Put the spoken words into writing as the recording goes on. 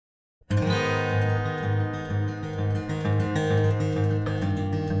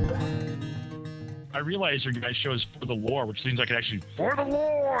realized your guys' show is for the lore, which seems like it actually for the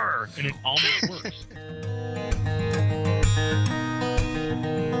lore, and it almost works.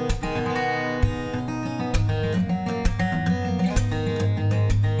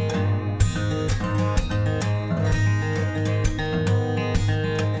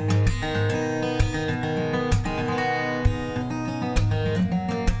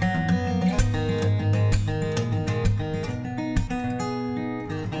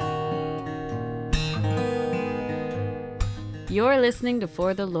 You're listening to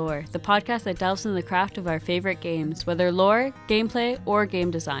For the Lore, the podcast that delves into the craft of our favorite games, whether lore, gameplay, or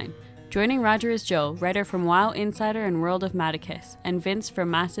game design. Joining Roger is Joe, writer from WoW Insider and World of Maticus, and Vince from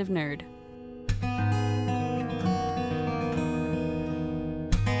Massive Nerd.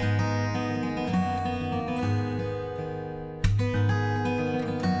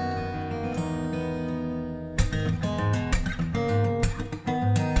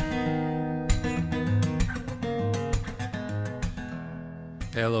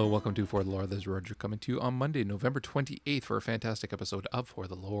 Hello, welcome to For the Lore. This is Roger coming to you on Monday, November 28th for a fantastic episode of For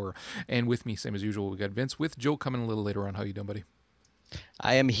the Lore. And with me, same as usual, we got Vince with Joe coming a little later on. How you doing, buddy?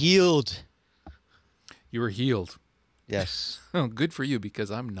 I am healed. You were healed. Yes. Oh, good for you, because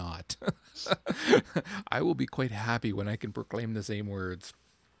I'm not. I will be quite happy when I can proclaim the same words.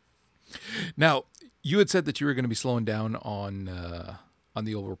 Now, you had said that you were going to be slowing down on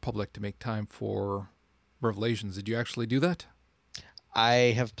the Old Republic to make time for Revelations. Did you actually do that?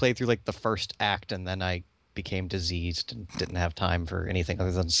 I have played through like the first act and then I became diseased and didn't have time for anything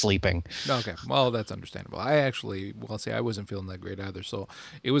other than sleeping. Okay, well, that's understandable. I wasn't feeling that great either, so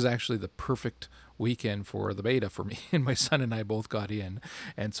it was actually the perfect weekend for the beta for me, and my son and I both got in,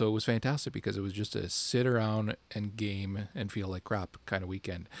 and so it was fantastic because it was just a sit around and game and feel like crap kind of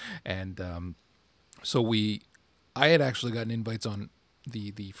weekend. And I had actually gotten invites on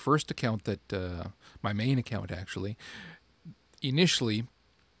the first account that my main account actually. Initially,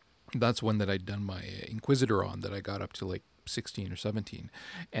 that's one that I'd done my Inquisitor on, that I got up to like 16 or 17.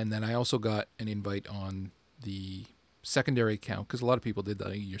 And then I also got an invite on the secondary account, because a lot of people did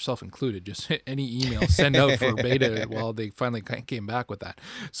that, yourself included, just any email send out for beta. Well, they finally came back with that.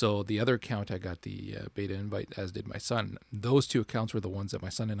 So the other account, I got the beta invite, as did my son. Those two accounts were the ones that my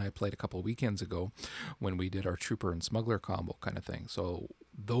son and I played a couple of weekends ago when we did our Trooper and Smuggler combo kind of thing. So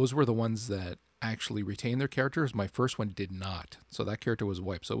those were the ones that actually retain their characters. My first one did not, so that character was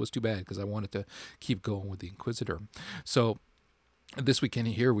wiped. So it was too bad, because I wanted to keep going with the Inquisitor. So this weekend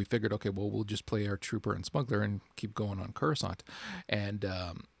here, we figured, okay, well, we'll just play our Trooper and Smuggler and keep going on Coruscant. And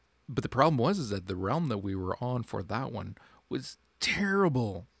but the problem was that the realm that we were on for that one was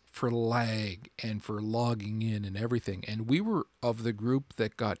terrible for lag and for logging in and everything. And we were of the group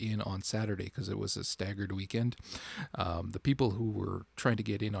that got in on Saturday because it was a staggered weekend. The people who were trying to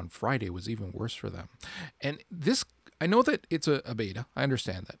get in on Friday was even worse for them. And this, I know that it's a beta. I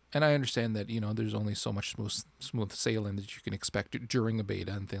understand that. And I understand that, there's only so much smooth sailing that you can expect during a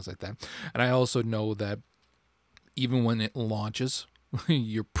beta and things like that. And I also know that even when it launches,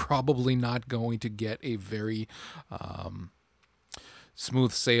 you're probably not going to get a very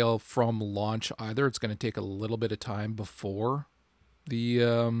smooth sail from launch either. It's going to take a little bit of time before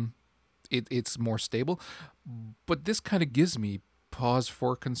it's more stable. But this kind of gives me pause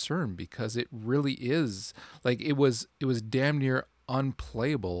for concern, because it really is like it was damn near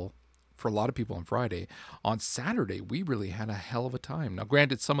unplayable for a lot of people on Friday. On Saturday, we really had a hell of a time. Now,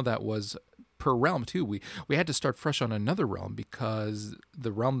 granted, some of that was per realm too. We had to start fresh on another realm because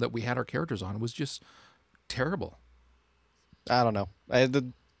the realm that we had our characters on was just terrible. I don't know.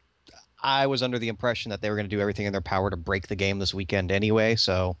 I was under the impression that they were going to do everything in their power to break the game this weekend anyway.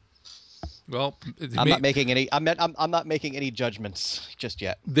 So, well, I'm not making any judgments just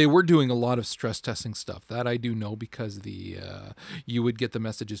yet. They were doing a lot of stress testing stuff. That I do know, because you would get the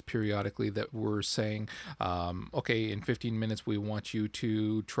messages periodically that were saying, okay, in 15 minutes we want you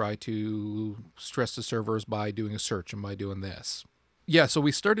to try to stress the servers by doing a search and by doing this. Yeah, so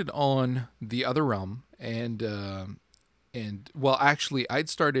we started on the other realm, and well, actually, I'd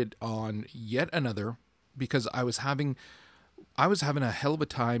started on yet another, because I was having a hell of a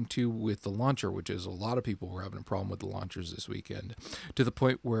time too with the launcher, which is a lot of people were having a problem with the launchers this weekend, to the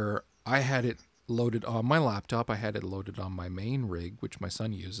point where I had it loaded on my laptop. I had it loaded on my main rig, which my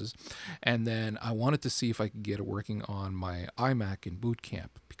son uses. And then I wanted to see if I could get it working on my iMac in boot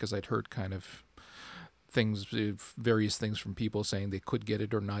camp, because I'd heard kind of various things from people saying they could get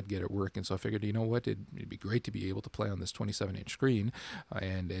it or not get it working. So I figured, you know what, it'd be great to be able to play on this 27-inch screen,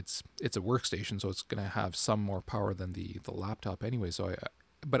 and it's a workstation, so it's going to have some more power than the laptop anyway. So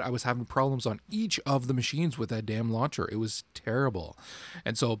but I was having problems on each of the machines with that damn launcher. It was terrible.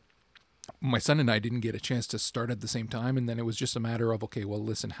 And so my son and I didn't get a chance to start at the same time, and then it was just a matter of, okay, well,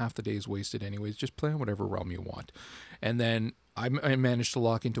 listen, half the day is wasted anyways. Just play on whatever realm you want. And then I managed to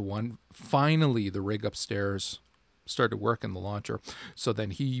lock into one. Finally, the rig upstairs started to work in the launcher. So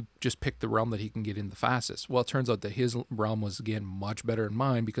then he just picked the realm that he can get in the fastest. Well, it turns out that his realm was, again, much better than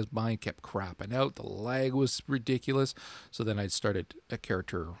mine because mine kept crapping out. The lag was ridiculous. So then I started a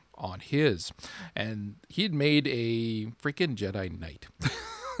character on his, and he'd made a freaking Jedi Knight.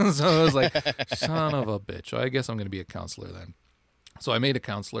 So I was like, son of a bitch. I guess I'm going to be a counselor then. So I made a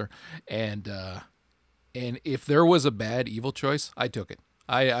counselor, and if there was a bad evil choice, I took it.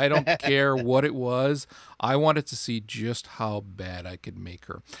 I don't care what it was. I wanted to see just how bad I could make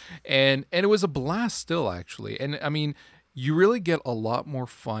her. And it was a blast still, actually. And I mean, you really get a lot more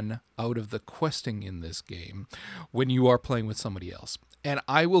fun out of the questing in this game when you are playing with somebody else. And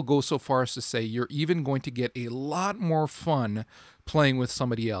I will go so far as to say you're even going to get a lot more fun playing with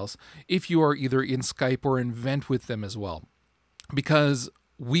somebody else if you are either in Skype or in Vent with them as well. Because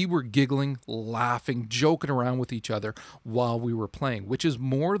we were giggling, laughing, joking around with each other while we were playing, which is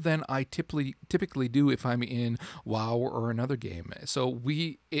more than I typically do if I'm in WoW or another game. So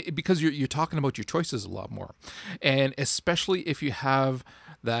because you're talking about your choices a lot more, and especially if you have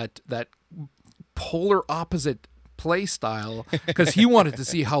that polar opposite play style, because he wanted to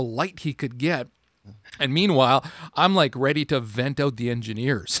see how light he could get. And meanwhile, I'm like ready to vent out the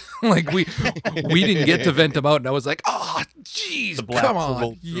engineers. Like we didn't get to vent them out, and I was like, oh, geez, The black come on,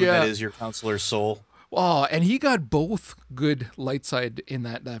 revolt yeah. that is your counselor's soul. Oh, and he got both good light side in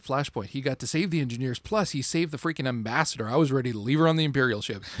that flashpoint. He got to save the engineers, plus he saved the freaking ambassador. I was ready to leave her on the Imperial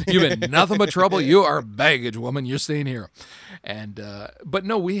ship. You've been nothing but trouble. You are baggage, woman. You're staying here. And but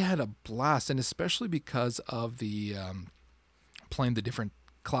no, we had a blast, and especially because of the playing the different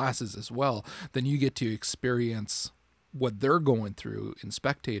classes as well, then you get to experience what they're going through in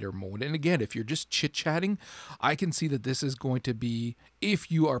spectator mode. And again, if you're just chit-chatting, I can see that this is going to be,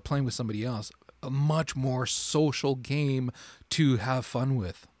 if you are playing with somebody else, a much more social game to have fun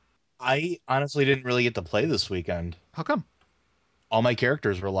with. I honestly didn't really get to play this weekend. How come? All my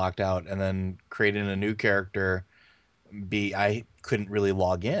characters were locked out, and then creating a new character, I couldn't really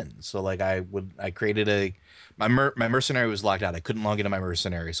log in. So like I created my mercenary was locked out. I couldn't log into my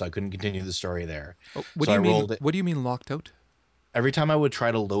mercenary, so I couldn't continue the story there. Oh, what So do you mean locked out? Every time I would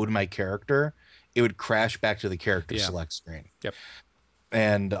try to load my character, it would crash back to the character Yeah. select screen. Yep.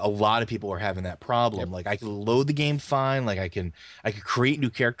 And a lot of people were having that problem. Yep. Like I could load the game fine, like I could create new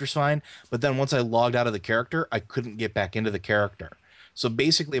characters fine, but then once I logged out of the character, I couldn't get back into the character. So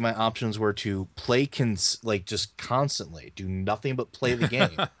basically my options were to play just constantly, do nothing but play the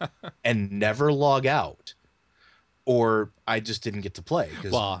game and never log out, or I just didn't get to play.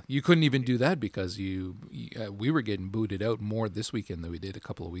 Well, you couldn't even do that because we were getting booted out more this weekend than we did a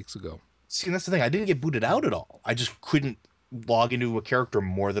couple of weeks ago. See, that's the thing. I didn't get booted out at all. I just couldn't log into a character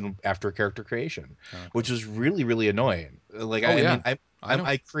more than after character creation, which was really, really annoying. Like,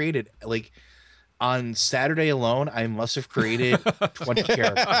 I created, like, on Saturday alone, I must have created 20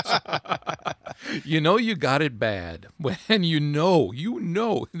 characters. You know you got it bad when you know.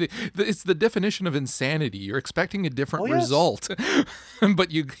 It's the definition of insanity. You're expecting a different result, but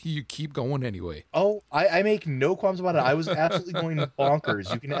you keep going anyway. Oh, I make no qualms about it. I was absolutely going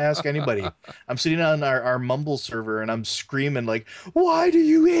bonkers. You can ask anybody. I'm sitting on our Mumble server and I'm screaming like, "Why do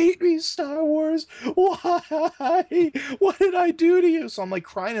you hate me, Star Wars? Why? What did I do to you?" So I'm like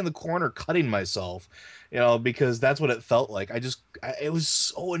crying in the corner, cutting myself. Because that's what it felt like. It was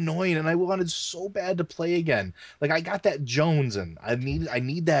so annoying, and I wanted so bad to play again. Like I got that Jones, and I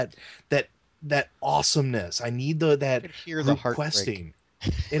need that awesomeness. I need that hear the group heartbreak. questing.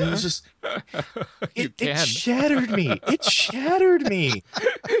 And it was just it shattered me. It shattered me.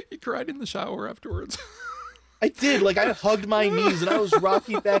 You cried in the shower afterwards. I did. Like I hugged my knees and I was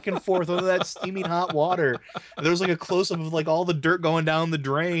rocking back and forth under that steaming hot water. And there was like a close up of like all the dirt going down the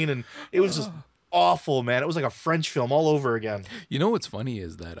drain, and it was just awful, man. It was like a French film all over again. You know what's funny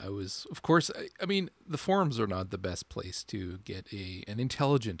is that I was, of course, I mean, the forums are not the best place to get an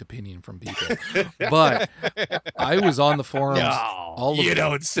intelligent opinion from people, but I was on the forums. You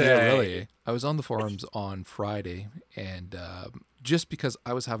don't say. Yeah, really. I was on the forums on Friday, and just because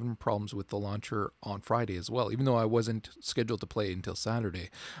I was having problems with the launcher on Friday as well, even though I wasn't scheduled to play until Saturday,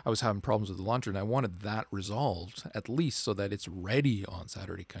 I was having problems with the launcher, and I wanted that resolved at least so that it's ready on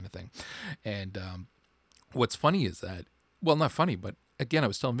Saturday kind of thing. And what's funny is that, well, not funny, but again, I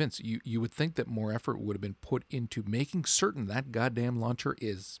was telling Vince, you would think that more effort would have been put into making certain that goddamn launcher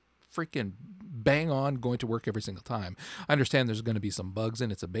is freaking bang on, going to work every single time. I understand there's going to be some bugs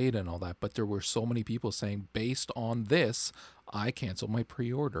and it's a beta and all that, but there were so many people saying, based on this, I cancel my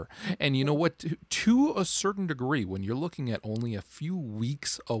pre-order. And you know what? To a certain degree, when you're looking at only a few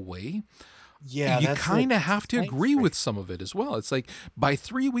weeks away, Yeah, you that's kind the of have to time agree frame. with some of it as well. It's like by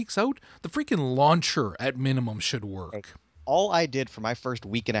 3 weeks out, the freaking launcher at minimum should work. All I did for my first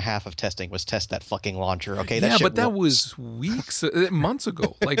week and a half of testing was test that fucking launcher. Okay, Yeah, shit but that works. was weeks, months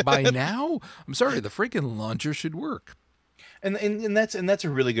ago. Like by now, I'm sorry, the freaking launcher should work. And that's a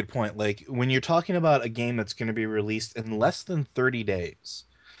really good point. Like when you're talking about a game that's going to be released in less than 30 days,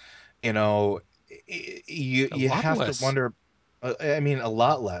 you know, you lot have less. to wonder. I mean, a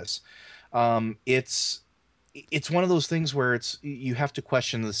lot less. It's one of those things where you have to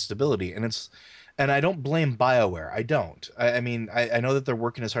question the stability, and I don't blame BioWare. I don't. I mean, I know that they're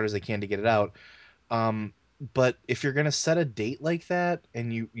working as hard as they can to get it out. But if you're gonna set a date like that,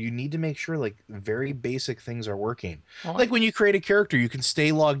 and you need to make sure like very basic things are working, Well, like when you create a character, you can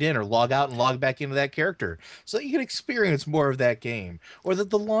stay logged in or log out and log back into that character, so that you can experience more of that game, or that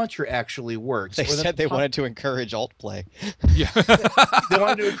the launcher actually works. They or that said the they pop- wanted to encourage alt play. Yeah. They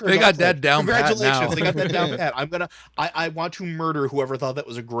wanted to encourage They got alt that play. down pat Congratulations, now. they got that down pat. I want to murder whoever thought that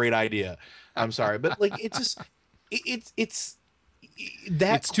was a great idea. I'm sorry, but like it's just it's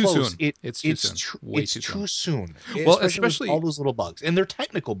that It's too close. soon. It's too soon. Way It's too too soon. Well, with especially- all those little bugs, and they're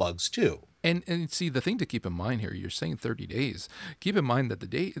technical bugs too. And see, the thing to keep in mind here, you're saying 30 days. Keep in mind that the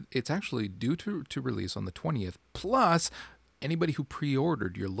day it's actually due to release on the 20th. Plus, anybody who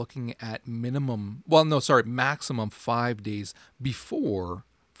pre-ordered, you're looking at maximum 5 days before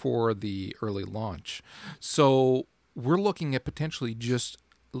for the early launch. So we're looking at potentially just,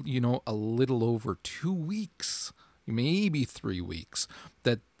 a little over 2 weeks, maybe 3 weeks,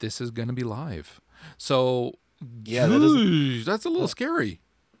 that this is going to be live. So Yeah, that's a little scary.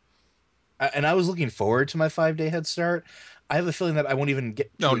 And I was looking forward to my 5-day head start. I have a feeling that I won't even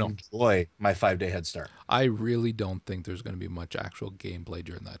get to No. enjoy my 5-day head start. I really don't think there's going to be much actual gameplay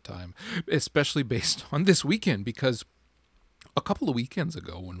during that time, especially based on this weekend, because a couple of weekends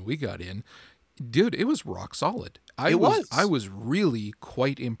ago when we got in, dude, it was rock solid. I was really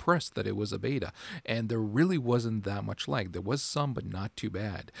quite impressed that it was a beta, and there really wasn't that much lag. There was some, but not too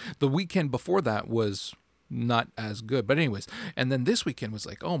bad. The weekend before that was not as good, but anyways, and then this weekend was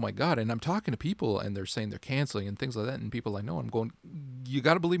like, oh my god. And I'm talking to people and they're saying they're canceling and things like that, and people I know, I'm going, you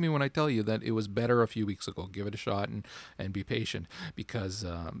got to believe me when I tell you that it was better a few weeks ago. Give it a shot and be patient, because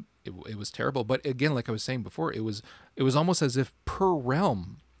it was terrible. But again, like I was saying before, it was almost as if per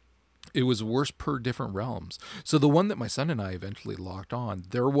realm it was worse per different realms. So the one that my son and I eventually locked on,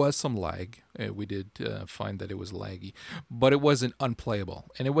 there was some lag. We did find that it was laggy, but it wasn't unplayable.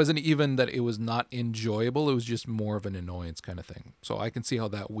 And it wasn't even that it was not enjoyable. It was just more of an annoyance kind of thing. So I can see how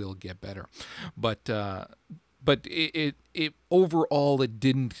that will get better. But it overall, it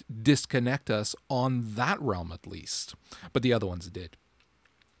didn't disconnect us on that realm at least. But the other ones did.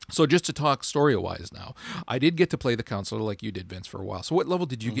 So just to talk story-wise now, I did get to play the counselor like you did, Vince, for a while. So what level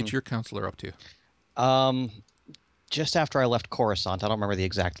did you get your counselor up to? Just after I left Coruscant, I don't remember the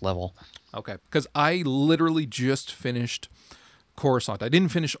exact level. Okay, because I literally just finished Coruscant. I didn't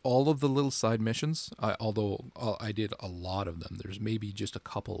finish all of the little side missions, although I did a lot of them. There's maybe just a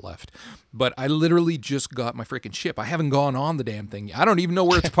couple left. But I literally just got my freaking ship. I haven't gone on the damn thing yet. I don't even know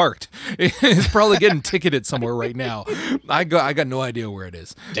where it's parked. It's probably getting ticketed somewhere right now. I got no idea where it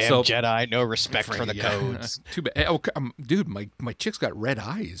is. Damn Jedi, no respect for the Yeah. codes. Too bad. Oh, dude, my chick's got red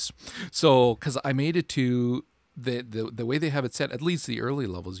eyes. So, because I made it to the way they have it set, at least the early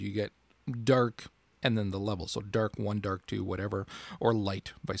levels, you get dark and then the level. So dark 1, dark 2, whatever, or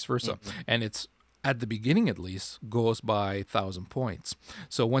light, vice versa. And it's, at the beginning at least, goes by 1,000 points.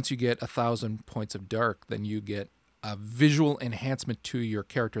 So once you get 1,000 points of dark, then you get a visual enhancement to your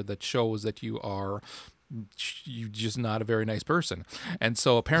character that shows that you're just not a very nice person. And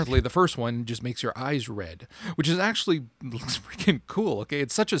so apparently the first one just makes your eyes red, which is actually looks freaking cool. Okay,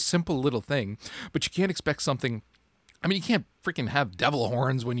 it's such a simple little thing, but you can't expect something. I mean, you can't freaking have devil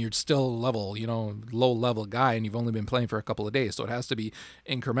horns when you're still low level guy and you've only been playing for a couple of days. So it has to be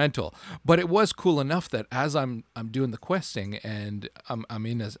incremental. But it was cool enough that as I'm doing the questing and I'm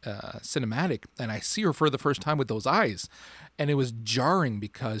in a cinematic and I see her for the first time with those eyes, and it was jarring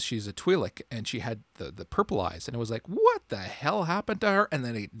because she's a Twi'lek and she had the purple eyes, and it was like, what the hell happened to her? And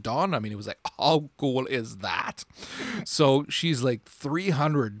then it dawned on me, it was like, how cool is that? So she's like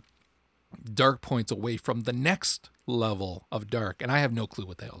 300 dark points away from the next level of dark, and I have no clue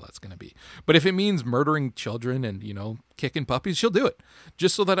what the hell that's going to be. But if it means murdering children and kicking puppies, she'll do it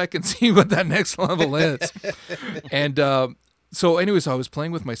just so that I can see what that next level is. And So anyways, I was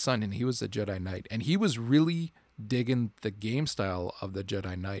playing with my son, and he was a Jedi Knight, and he was really digging the game style of the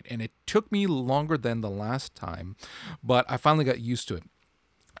Jedi Knight, and it took me longer than the last time, but I finally got used to it.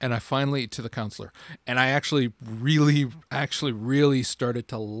 And I finally, to the counselor, and I actually really started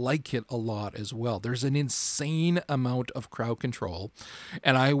to like it a lot as well. There's an insane amount of crowd control,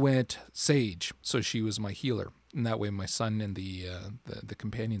 and I went Sage, so she was my healer. And that way my son and the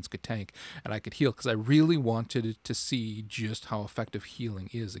companions could tank, and I could heal, because I really wanted to see just how effective healing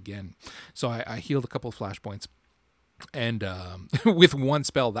is again. So I healed a couple of flashpoints. And with one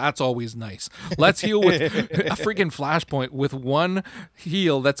spell, that's always nice. Let's heal with a freaking flashpoint with one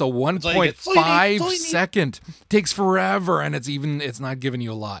heal. That's a 1.5 second. Takes forever, and it's not giving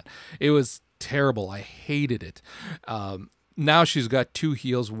you a lot. It was terrible. I hated it. Now she's got 2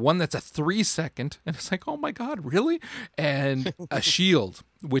 heals, one that's a 3 second, and it's like, oh my god, really? And a shield,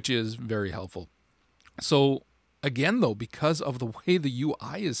 which is very helpful. So again, though, because of the way the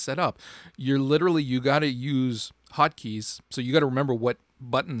UI is set up, you got to use hotkeys. So you got to remember what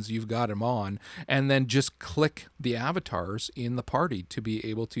buttons you've got them on, and then just click the avatars in the party to be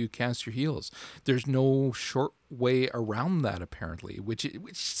able to cast your heals. There's no short way around that, apparently, which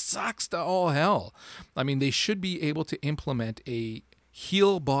sucks to all hell. I mean, they should be able to implement a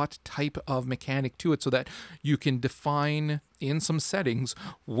heal bot type of mechanic to it, so that you can define in some settings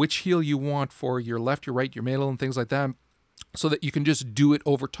which heal you want for your left, your right, your middle, and things like that, so that you can just do it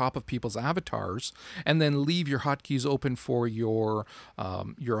over top of people's avatars, and then leave your hotkeys open for your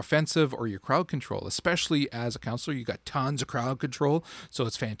offensive or your crowd control. Especially as a counselor, you got tons of crowd control, so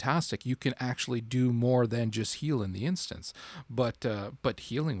it's fantastic. You can actually do more than just heal in the instance. But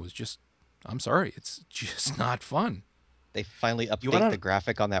healing was just, I'm sorry, it's just not fun. They finally update the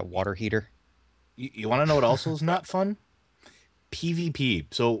graphic on that water heater. You want to know what also is not fun? PvP.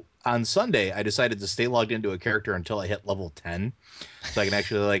 So on Sunday, I decided to stay logged into a character until I hit level 10, so I can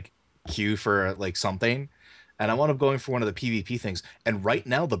actually like queue for like something. And I wound up going for one of the PvP things. And right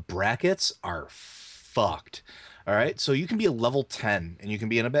now the brackets are fucked. All right, so you can be a level 10, and you can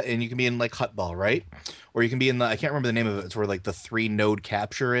be in like Hutball, right? Or you can be in I can't remember the name of it. It's where like the 3-node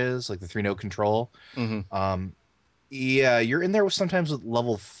capture is, like the 3-node control. Mm-hmm. Yeah, you're in there sometimes with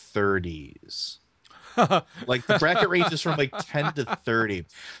level 30s. Like the bracket range is from like 10 to 30.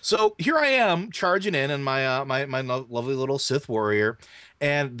 So here I am charging in my my lovely little Sith warrior,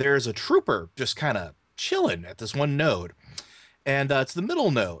 and there's a trooper just kind of chilling at this one node, and it's the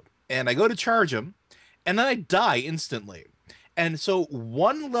middle node, and I go to charge him, and then I die instantly. And so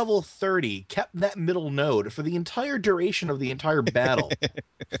one level 30 kept that middle node for the entire duration of the entire battle.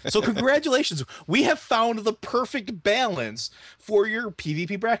 So congratulations. We have found the perfect balance for your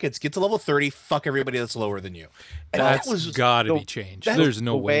PvP brackets. Get to level 30, fuck everybody that's lower than you. And That's got to be changed. There's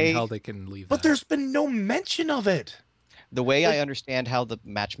no way in hell they can leave that. But there's been no mention of it. The way I understand how the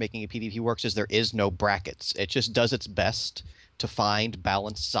matchmaking in PvP works is there is no brackets. It just does its best to find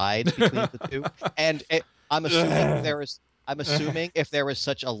balanced sides between the two. And I'm assuming if there was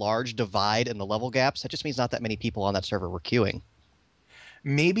such a large divide in the level gaps, that just means not that many people on that server were queuing.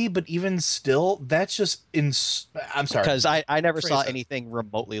 Maybe, but even still, that's just I'm sorry. Because I never saw anything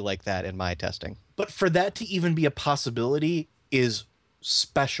remotely like that in my testing. But for that to even be a possibility is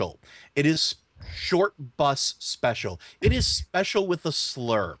special. It is short bus special. It is special with a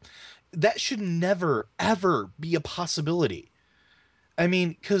slur. That should never, ever be a possibility. I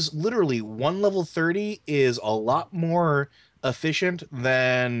mean, because literally one level 30 is a lot more efficient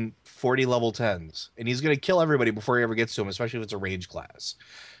than 40 level 10s. And he's going to kill everybody before he ever gets to him, especially if it's a rage class.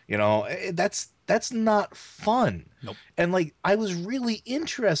 You know, that's not fun. Nope. And like, I was really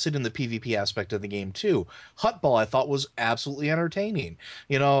interested in the PvP aspect of the game too. Hutball I thought was absolutely entertaining.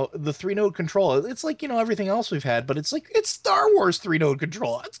 You know, the 3-node control, it's like, you know, everything else we've had, but it's like, it's Star Wars 3-node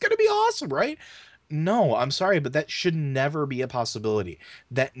control. It's going to be awesome, right? No, I'm sorry, but that should never be a possibility.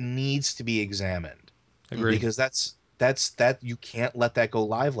 That needs to be examined. Agreed. Because that's you can't let that go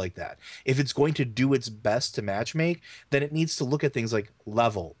live like that. If it's going to do its best to matchmake, then it needs to look at things like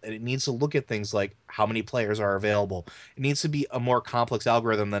level, and it needs to look at things like how many players are available. It needs to be a more complex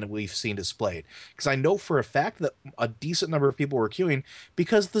algorithm than we've seen displayed. Because I know for a fact that a decent number of people were queuing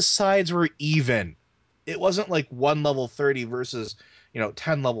because the sides were even. It wasn't like one level 30 versus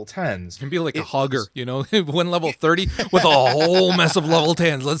 10 level 10s. It can be like a hogger, one level 30 with a whole mess of level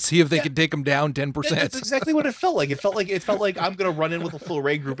 10s. Let's see if they can take them down 10%. That's exactly what it felt like. It felt like I'm going to run in with a full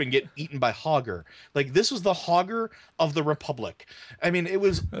raid group and get eaten by Hogger. Like, this was the Hogger of the Republic. I mean, it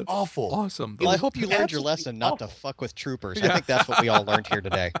was awful. Awesome. Well, I hope you learned your lesson not to fuck with troopers. Yeah. I think that's what we all learned here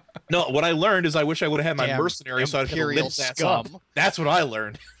today. No, what I learned is I wish I would have had my mercenary so I could lift that up. That's what I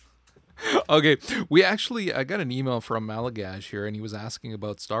learned. Okay, I got an email from Malagash here, and he was asking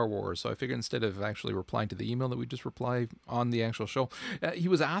about Star Wars. So I figured instead of actually replying to the email that we just replied on the actual show, he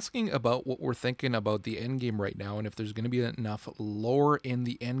was asking about what we're thinking about the end game right now, and if there's going to be enough lore in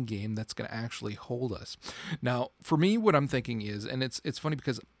the end game that's going to actually hold us. Now, for me, what I'm thinking is, and it's funny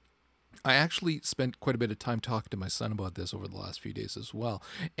because I actually spent quite a bit of time talking to my son about this over the last few days as well,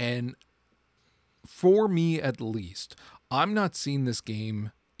 and for me at least, I'm not seeing this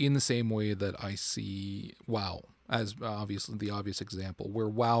game in the same way that I see WoW, as obviously the obvious example, where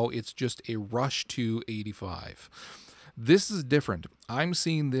WoW, it's just a rush to 85. This is different. I'm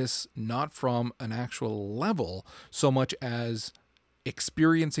seeing this not from an actual level so much as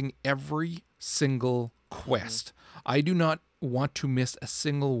experiencing every single quest. I do not want to miss a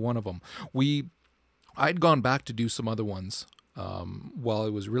single one of them. I'd gone back to do some other ones. While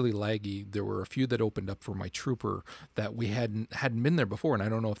it was really laggy, there were a few that opened up for my trooper that we hadn't been there before, and I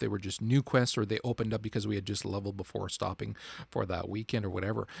don't know if they were just new quests or they opened up because we had just leveled before stopping for that weekend or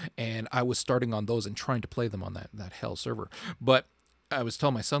whatever. And I was starting on those and trying to play them on that hell server. But I was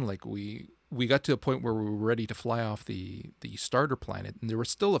telling my son, like, we got to a point where we were ready to fly off the starter planet, and there were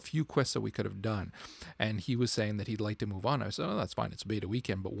still a few quests that we could have done. And he was saying that he'd like to move on. I said, oh, that's fine. It's a beta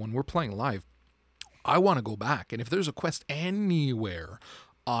weekend. But when we're playing live, I want to go back. And if there's a quest anywhere,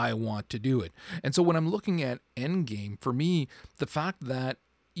 I want to do it. And so when I'm looking at endgame, for me, the fact that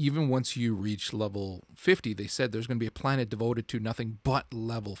even once you reach level 50, they said there's going to be a planet devoted to nothing but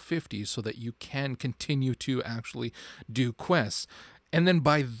level 50 so that you can continue to actually do quests. And then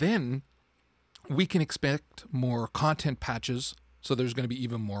by then, we can expect more content patches. So there's going to be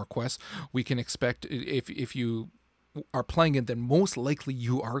even more quests. We can expect, if you are playing it, then most likely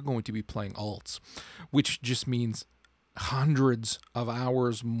you are going to be playing alts, which just means hundreds of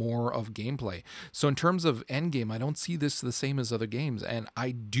hours more of gameplay. So in terms of endgame, I don't see this the same as other games, and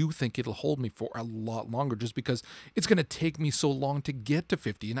I do think it'll hold me for a lot longer just because it's going to take me so long to get to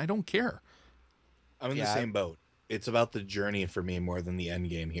 50, and I don't care. I'm in the same boat. It's about the journey for me more than the end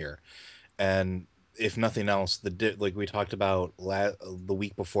game here. And if nothing else, like we talked about the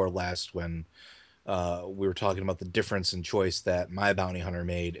week before last when we were talking about the difference in choice that my bounty hunter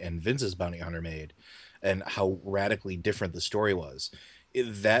made and Vince's bounty hunter made, and how radically different the story was.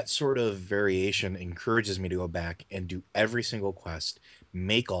 That sort of variation encourages me to go back and do every single quest,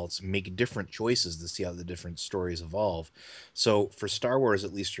 make alts, make different choices to see how the different stories evolve. So for Star Wars,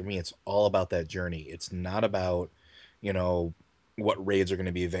 at least for me, it's all about that journey. It's not about, what raids are going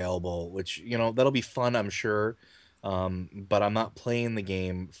to be available, which, that'll be fun, I'm sure. But I'm not playing the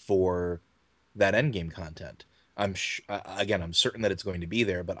game for that end game content. I'm certain that it's going to be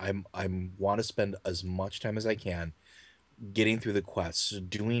there, but I want to spend as much time as I can getting through the quests,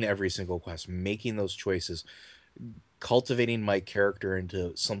 doing every single quest, making those choices, cultivating my character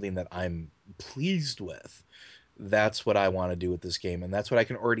into something that I'm pleased with. That's what I want to do with this game, and that's what I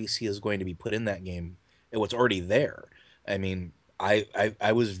can already see is going to be put in that game and what's already there. I mean,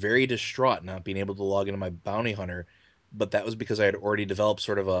 I was very distraught not being able to log into my bounty hunter, but that was because I had already developed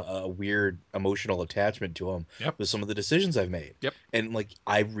sort of a weird emotional attachment to him with some of the decisions I've made. Yep. And like,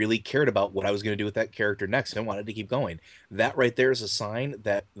 I really cared about what I was going to do with that character next and wanted to keep going. That right there is a sign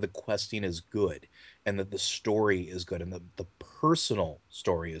that the questing is good and that the story is good and the personal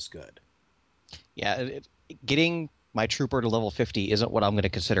story is good. Yeah, getting my trooper to level 50 isn't what I'm going to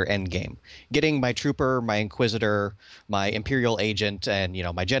consider end game. Getting my trooper, my inquisitor, my imperial agent, and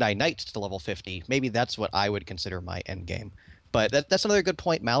my Jedi Knight to level 50, maybe that's what I would consider my end game. But that's another good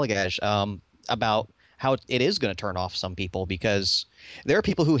point, Malagash, about how it is going to turn off some people, because there are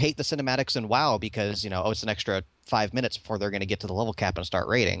people who hate the cinematics in WoW because it's an extra 5 minutes before they're going to get to the level cap and start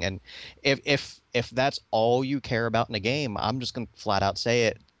raiding. And if that's all you care about in a game, I'm just going to flat out say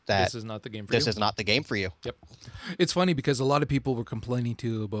it. This is not the game for you. This is not the game for you. Yep. It's funny because a lot of people were complaining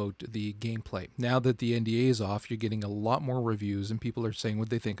too about the gameplay. Now that the NDA is off, you're getting a lot more reviews and people are saying what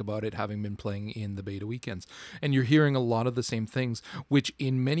they think about it, having been playing in the beta weekends. And you're hearing a lot of the same things, which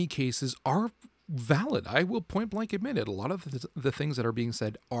in many cases are valid. I will point blank admit it. A lot of the things that are being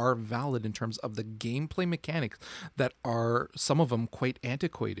said are valid in terms of the gameplay mechanics that are, some of them, quite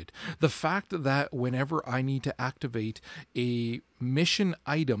antiquated. The fact that whenever I need to activate a mission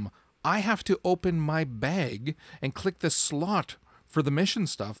item, I have to open my bag and click the slot for the mission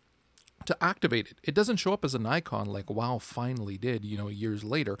stuff to activate it. It doesn't show up as an icon like WoW finally did, years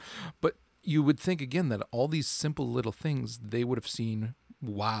later. But you would think, again, that all these simple little things they would have seen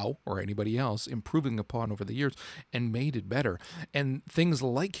WoW or anybody else improving upon over the years and made it better. And things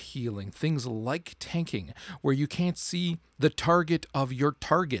like healing, things like tanking, where you can't see the target of your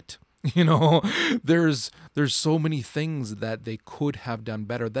target. You know, there's so many things that they could have done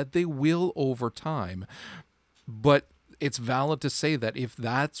better, that they will over time. But it's valid to say that if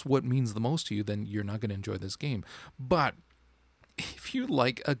that's what means the most to you, then you're not going to enjoy this game. But if you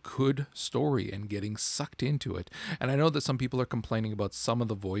like a good story and getting sucked into it, and I know that some people are complaining about some of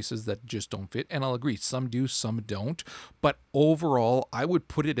the voices that just don't fit, and I'll agree, some do, some don't, but overall, I would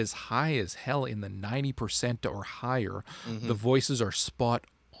put it as high as hell in the 90% or higher. The voices are spot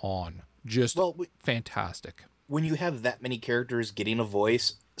on. Just fantastic. When you have that many characters getting a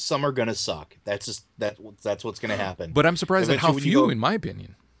voice, some are gonna suck. That's just that's what's gonna happen. But I'm surprised at how Eventually, few, in my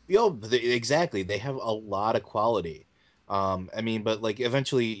opinion. Exactly. They have a lot of quality. I mean, but like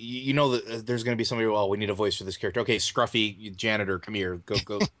eventually, you know that there's going to be somebody. Well, we need a voice for this character. Okay, Scruffy janitor, come here,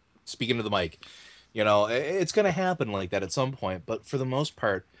 go, speak into the mic. You know, it's going to happen like that at some point. But for the most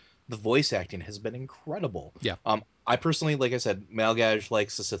part, the voice acting has been incredible. Yeah. I personally, like I said, Malgaj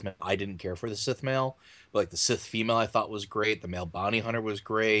likes the Sith male. I didn't care for the Sith male, but like the Sith female, I thought was great. The male bounty hunter was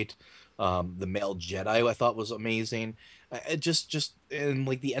great. The male Jedi I thought was amazing. Just and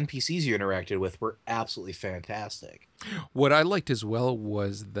like the NPCs you interacted with were absolutely fantastic. What I liked as well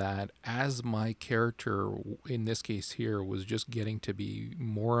was that as my character, in this case here, was just getting to be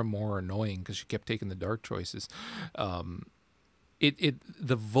more and more annoying because she kept taking the dark choices.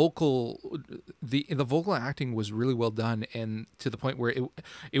 The vocal acting was really well done, and to the point where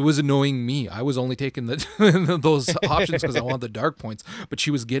it was annoying me. I was only taking those options because I wanted the dark points, but she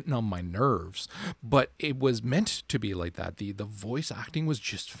was getting on my nerves. But it was meant to be like that. The voice acting was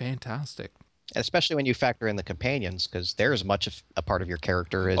just fantastic. Especially when you factor in the companions, because they're as much of a part of your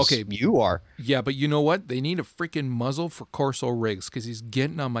character as you are. Yeah, but you know what? They need a freaking muzzle for Corso Riggs because he's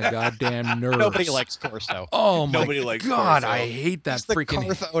getting on my goddamn nerves. Nobody likes Corso. Oh my Nobody likes god, Corso. I hate that He's the freaking.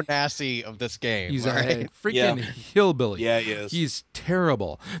 Cartho Onasi of this game. He's right? a freaking hillbilly. Yeah, he is. He's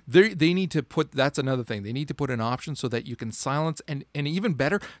terrible. They need to put, that's another thing. They need to put an option so that you can silence and even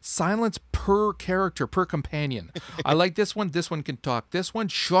better, silence per character, per companion. I like this one. This one can talk. This one,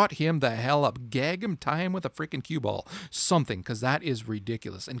 shut him the hell up. Gag him, tie him with a freaking cue ball. Something, because that is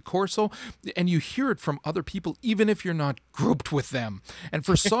ridiculous. And Corso, and you hear it from other people, even if you're not grouped with them. And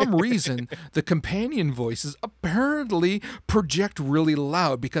for some reason, the companion voices apparently project really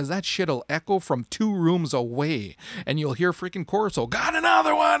loud because that shit'll echo from 2 rooms away. And you'll hear freaking Corso, got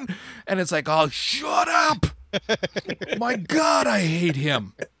another one! And it's like, oh, shut up! My God, I hate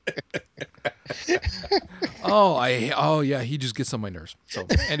him. Oh yeah, he just gets on my nerves. So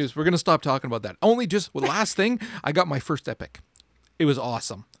anyways, we're gonna stop talking about that. Only just last thing, I got my first epic. It was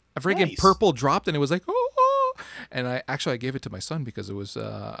awesome. A freaking purple dropped and it was like, oh, and I gave it to my son because it was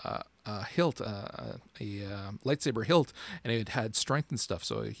a hilt, a lightsaber hilt, and it had strength and stuff,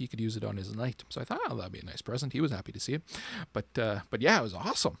 so he could use it on his knight. So I thought, oh, that'd be a nice present. He was happy to see it, but yeah, it was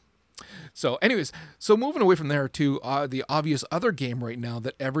awesome. So anyways, so moving away from there to the obvious other game right now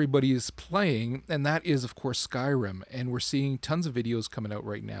that everybody is playing, and that is, of course, Skyrim. And we're seeing tons of videos coming out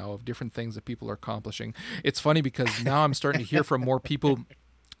right now of different things that people are accomplishing. It's funny because now I'm starting to hear from more people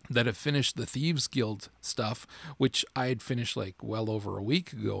that have finished the Thieves Guild stuff, which I had finished like well over a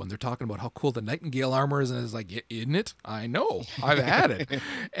week ago, and they're talking about how cool the Nightingale armor is, and it's like, isn't it? I know, I've had it,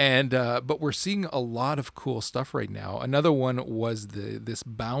 and but we're seeing a lot of cool stuff right now. Another one was this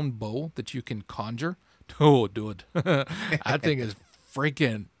bound bow that you can conjure. Oh, dude, that thing is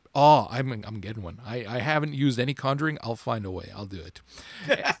freaking. Oh, I'm getting one. I haven't used any conjuring. I'll find a way. I'll do it.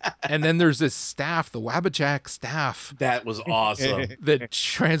 And then there's this staff, the Wabbajack staff. That was awesome. That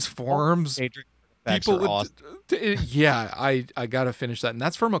transforms people. Awesome. Yeah, I got to finish that. And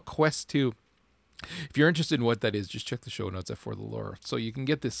that's from a Quest 2. If you're interested in what that is, just check the show notes at For the Lore. So you can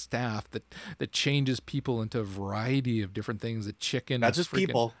get this staff that changes people into a variety of different things. A chicken. Not just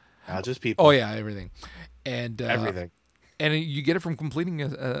people. Not just people. Oh, yeah, everything. And everything. And you get it from completing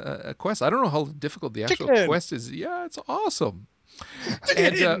a quest. I don't know how difficult the actual quest is. Yeah, it's awesome.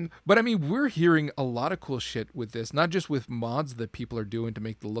 And but I mean, we're hearing a lot of cool shit with this, not just with mods that people are doing to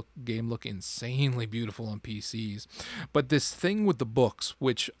make the game look insanely beautiful on PCs, but this thing with the books,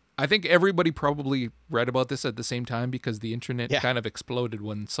 which I think everybody probably read about this at the same time because the internet kind of exploded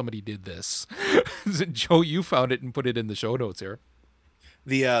when somebody did this. Joe, you found it and put it in the show notes here.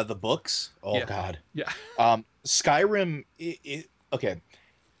 The books. Oh yeah. God. Yeah. Skyrim. Okay,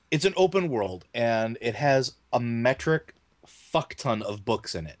 it's an open world and it has a metric fuck ton of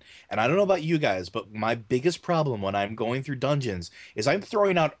books in it. And I don't know about you guys, but my biggest problem when I'm going through dungeons is I'm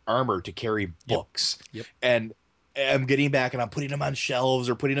throwing out armor to carry books. Yep. And I'm getting back and I'm putting them on shelves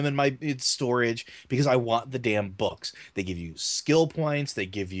or putting them in my storage because I want the damn books. They give you skill points. They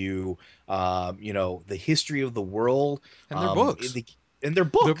give you, the history of the world. And they're books. And they're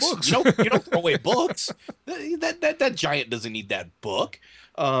books. They're books. You don't throw away books. That giant doesn't need that book.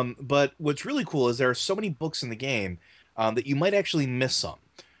 But what's really cool is there are so many books in the game that you might actually miss some.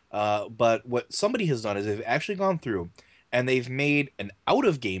 But what somebody has done is they've actually gone through and they've made an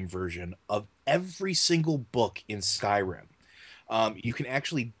out-of-game version of every single book in Skyrim. You can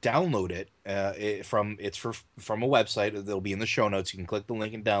actually download it from a website that'll be in the show notes. You can click the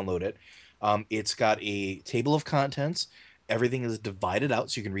link and download it. It's got a table of contents. Everything is divided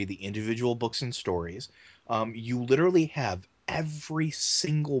out so you can read the individual books and stories. You literally have every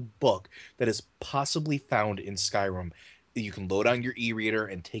single book that is possibly found in Skyrim that you can load on your e-reader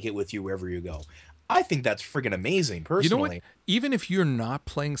and take it with you wherever you go. I think that's friggin' amazing, personally. You know what? Even if you're not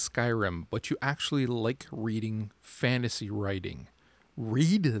playing Skyrim, but you actually like reading fantasy writing,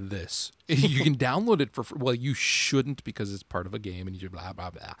 read this. You can download it for free. Well, you shouldn't because it's part of a game and you blah, blah,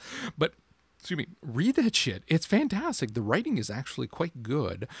 blah. But, excuse me, read that shit. It's fantastic. The writing is actually quite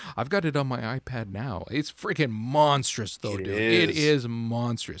good. I've got it on my iPad now. It's freaking monstrous, though, dude. It is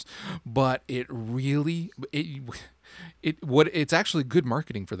monstrous. But it really... It's actually good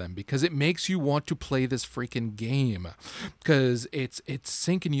marketing for them because it makes you want to play this freaking game because it's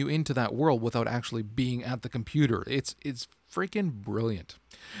sinking you into that world without actually being at the computer. It's freaking brilliant.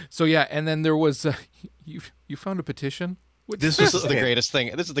 So yeah, and then there was you found a petition. This is the greatest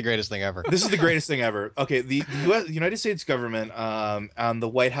thing. This is the greatest thing ever. This is the greatest thing ever. Okay, the United States government on the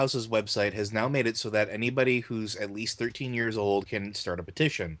White House's website has now made it so that anybody who's at least 13 years old can start a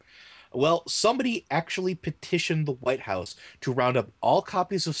petition. Well, somebody actually petitioned the White House to round up all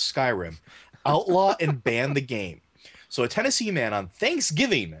copies of Skyrim, outlaw and ban the game. So a Tennessee man on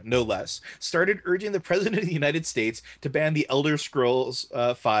Thanksgiving, no less, started urging the President of the United States to ban the Elder Scrolls V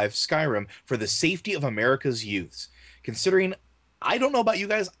Skyrim for the safety of America's youths. Considering, I don't know about you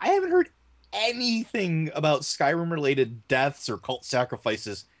guys, I haven't heard anything about Skyrim-related deaths or cult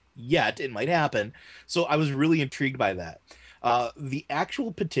sacrifices yet. It might happen. So I was really intrigued by that. The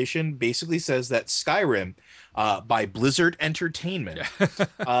actual petition basically says that Skyrim, by Blizzard Entertainment,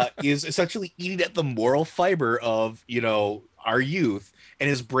 is essentially eating at the moral fiber of, our youth and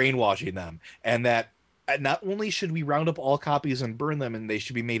is brainwashing them. And that not only should we round up all copies and burn them and they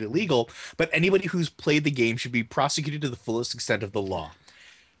should be made illegal, but anybody who's played the game should be prosecuted to the fullest extent of the law.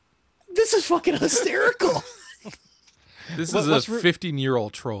 This is fucking hysterical. This is a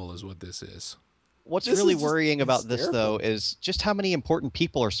 15-year-old troll is what this is. What's really worrying about this, though, is just how many important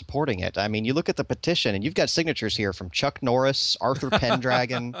people are supporting it. I mean, you look at the petition, and you've got signatures here from Chuck Norris, Arthur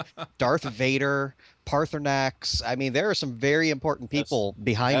Pendragon, Darth Vader, Parthenax. I mean, there are some very important people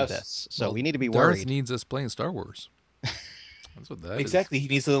behind this, so we need to be worried. Darth needs us playing Star Wars. That's what that exactly. He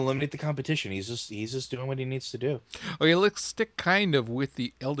needs to eliminate the competition. He's just doing what he needs to do. Okay, let's stick kind of with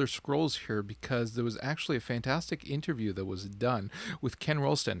the Elder Scrolls here because there was actually a fantastic interview that was done with Ken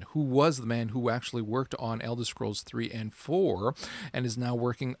Rolston, who was the man who actually worked on Elder Scrolls 3 and 4 and is now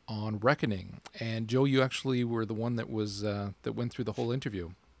working on Reckoning. And Joe, you actually were the one that was that went through the whole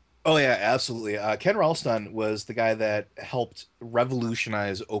interview. Oh yeah, absolutely. Ken Ralston was the guy that helped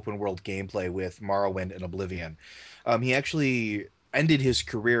revolutionize open world gameplay with Morrowind and Oblivion. He actually ended his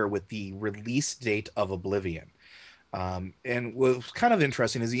career with the release date of Oblivion. And what was kind of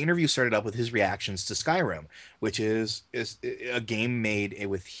interesting is the interview started up with his reactions to Skyrim, which is a game made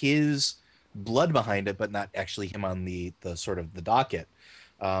with his blood behind it, but not actually him on the sort of the docket.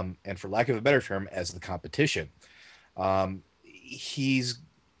 And for lack of a better term, as the competition. He's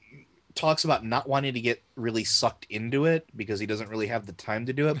talks about not wanting to get really sucked into it because he doesn't really have the time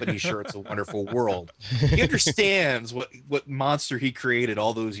to do it, but he's sure it's a wonderful world. He understands what monster he created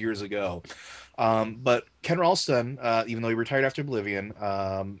all those years ago. But Ken Ralston, even though he retired after Oblivion,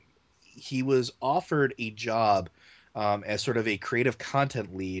 he was offered a job as sort of a creative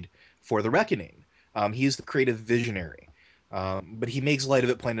content lead for The Reckoning. He's the creative visionary. But he makes light of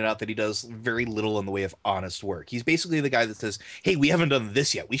it, pointing out that he does very little in the way of honest work. He's basically the guy that says, hey, we haven't done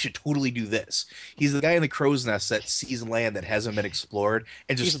this yet. We should totally do this. He's the guy in the crow's nest that sees land that hasn't been explored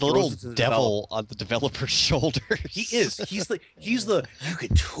and just he's the little devil on the developer's shoulder. He is. He's the you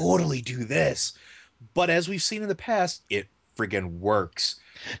could totally do this. But as we've seen in the past, it friggin' works.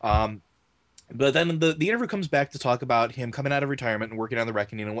 But then the interview comes back to talk about him coming out of retirement and working on The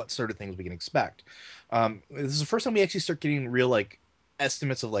Reckoning and what sort of things we can expect. This is the first time we actually start getting real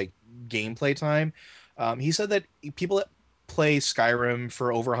estimates of gameplay time. He said that people that play Skyrim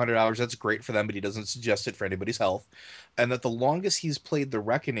for over 100 hours, that's great for them, but he doesn't suggest it for anybody's health. And that the longest he's played The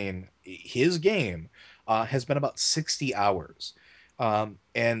Reckoning, his game, has been about 60 hours.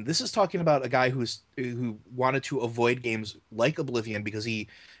 And this is talking about a guy who wanted to avoid games like Oblivion because he,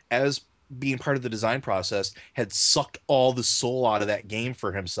 as being part of the design process, had sucked all the soul out of that game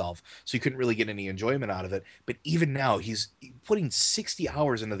for himself, so he couldn't really get any enjoyment out of it. But even now, he's putting 60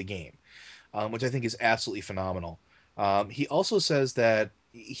 hours into the game, which I think is absolutely phenomenal. He also says that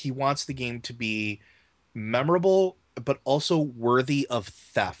he wants the game to be memorable, but also worthy of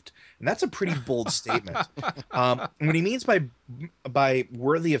theft, and that's a pretty bold statement. And what he means by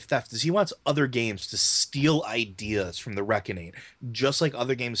worthy of theft is he wants other games to steal ideas from the Reckoning, just like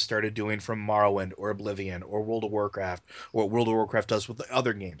other games started doing from Morrowind or Oblivion or World of Warcraft, or what World of Warcraft does with the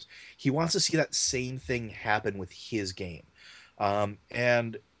other games. He wants to see that same thing happen with his game.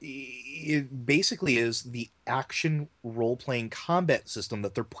 And it basically is the action role-playing combat system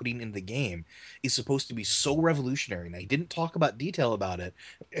that they're putting in the game is supposed to be so revolutionary. Now, he didn't talk about detail about it.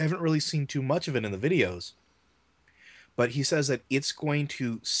 I haven't really seen too much of it in the videos. But he says that it's going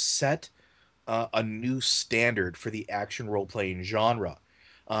to set a new standard for the action role-playing genre.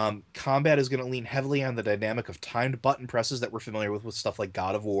 Combat is going to lean heavily on the dynamic of timed button presses that we're familiar with stuff like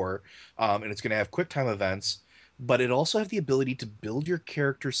God of War. And it's going to have quick time events, but it also have the ability to build your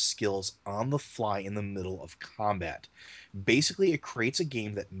character's skills on the fly in the middle of combat. Basically, it creates a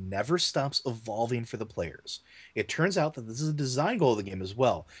game that never stops evolving for the players. It turns out that this is a design goal of the game as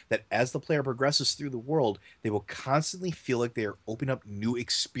well, that as the player progresses through the world, they will constantly feel like they are opening up new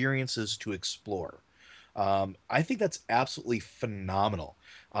experiences to explore. I think that's absolutely phenomenal.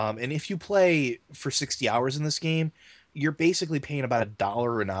 And if you play for 60 hours in this game, you're basically paying about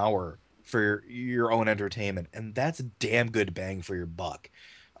 $1 an hour for your own entertainment, and that's a damn good bang for your buck.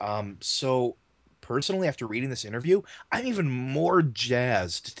 So personally, after reading this interview, I'm even more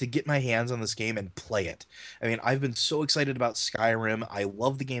jazzed to get my hands on this game and play it. I mean, I've been so excited about Skyrim. I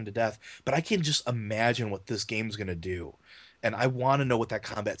love the game to death, but I can just imagine what this game's going to do. And I want to know what that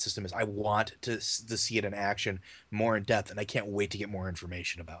combat system is. I want to see it in action more in depth, and I can't wait to get more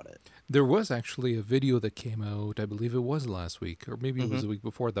information about it. There was actually a video that came out, I believe it was last week, or maybe it was the week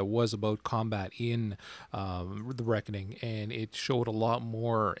before, that was about combat in the Reckoning, and it showed a lot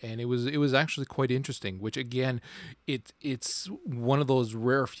more, and it was actually quite interesting. Which again, it's one of those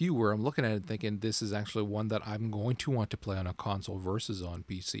rare few where I'm looking at it thinking this is actually one that I'm going to want to play on a console versus on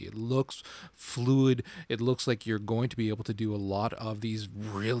PC. It looks fluid. It looks like you're going to be able to do a lot of these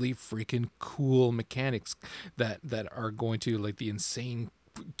really freaking cool mechanics that are going to, like, the insane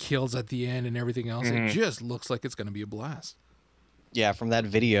kills at the end and everything else. It just looks like it's going to be a blast. Yeah, from that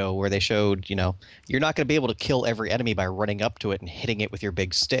video where they showed, you're not going to be able to kill every enemy by running up to it and hitting it with your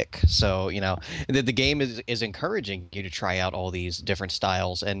big stick. So, the game is encouraging you to try out all these different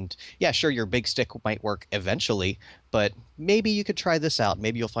styles. And yeah, sure, your big stick might work eventually, but maybe you could try this out.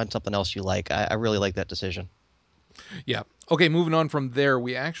 Maybe you'll find something else you like. I really like that decision. Yeah. Okay, moving on from there,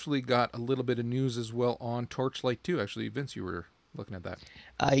 we actually got a little bit of news as well on Torchlight 2. Actually, Vince, you were looking at that.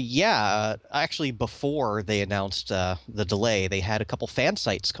 Actually, before they announced the delay, they had a couple fan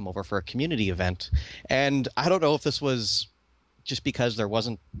sites come over for a community event. And I don't know if this was just because there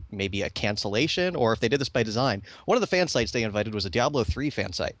wasn't maybe a cancellation or if they did this by design. One of the fan sites they invited was a Diablo 3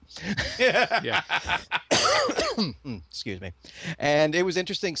 fan site. Yeah. Excuse me. And it was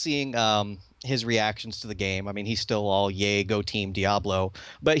interesting seeing his reactions to the game. I mean, he's still all yay, go team Diablo.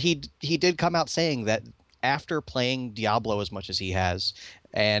 But he did come out saying that after playing Diablo as much as he has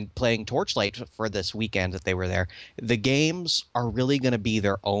and playing Torchlight for this weekend that they were there, the games are really going to be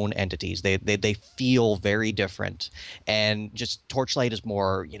their own entities. They feel very different. And just Torchlight is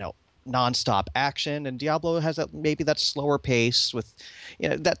more, nonstop action, and Diablo has maybe that slower pace with,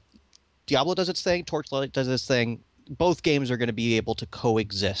 that Diablo does its thing, Torchlight does its thing. Both games are going to be able to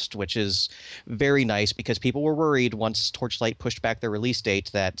coexist, which is very nice because people were worried once Torchlight pushed back their release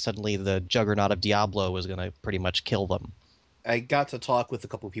date that suddenly the juggernaut of Diablo was going to pretty much kill them. I got to talk with a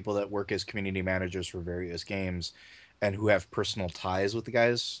couple of people that work as community managers for various games and who have personal ties with the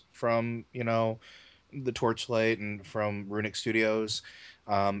guys from, the Torchlight and from Runic Studios.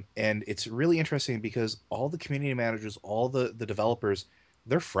 And it's really interesting because all the community managers, all the developers,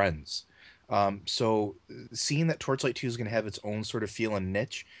 they're friends. So seeing that Torchlight 2 is going to have its own sort of feel and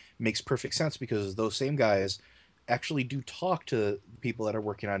niche makes perfect sense because those same guys actually do talk to people that are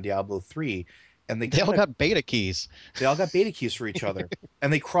working on Diablo 3, and they all got beta keys. They all got beta keys for each other,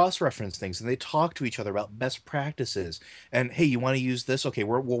 and they cross-reference things, and they talk to each other about best practices. And hey, you want to use this? Okay,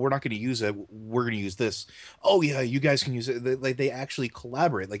 we're not going to use it. We're going to use this. Oh yeah, you guys can use it. Like they actually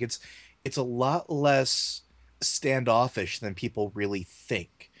collaborate. Like it's a lot less standoffish than people really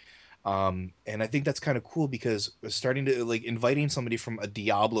think. And I think that's kind of cool because starting to inviting somebody from a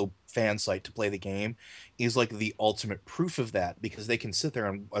Diablo fan site to play the game is like the ultimate proof of that, because they can sit there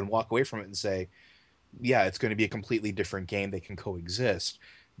and walk away from it and say, yeah, it's going to be a completely different game. They can coexist.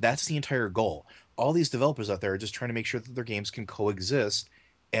 That's the entire goal. All these developers out there are just trying to make sure that their games can coexist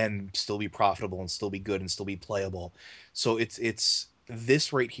and still be profitable and still be good and still be playable. So it's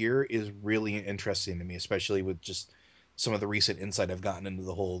this right here is really interesting to me, especially with just some of the recent insight I've gotten into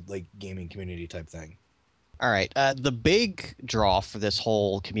the whole like gaming community type thing. All right. The big draw for this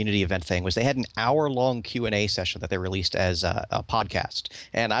whole community event thing was they had an hour-long Q&A session that they released as a podcast,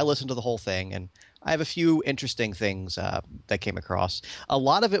 and I listened to the whole thing, and I have a few interesting things that came across. A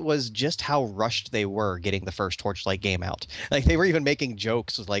lot of it was just how rushed they were getting the first Torchlight game out. Like they were even making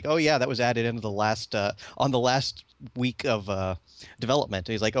jokes like, "Oh yeah, that was added into the last on the last week of development."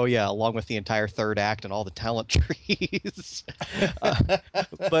 And he's like, "Oh yeah, along with the entire third act and all the talent trees."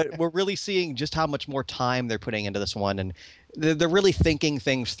 But we're really seeing just how much more time they're putting into this one, and they're really thinking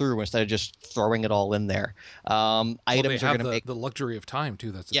things through instead of just throwing it all in there. Well, Items they are have going to make the luxury of time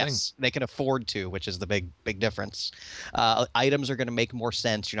too. That's the thing. yes, they can afford to, which is the big difference. Items are going to make more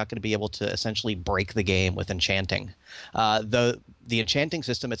sense. You're not going to be able to essentially break the game with enchanting. The enchanting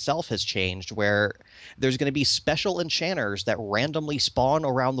system itself has changed, where there's going to be special enchanters that randomly spawn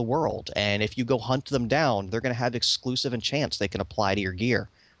around the world, and if you go hunt them down, they're going to have exclusive enchants they can apply to your gear.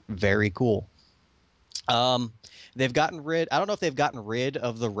 Very cool. They've gotten rid, I don't know if they've gotten rid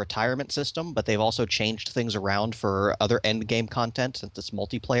of the retirement system, but they've also changed things around for other end game content since it's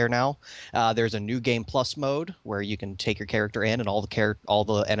multiplayer now. There's a new game plus mode where you can take your character in and all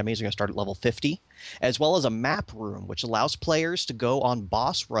the enemies are going to start at level 50, as well as a map room, which allows players to go on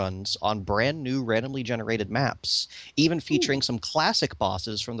boss runs on brand new randomly generated maps, even featuring some classic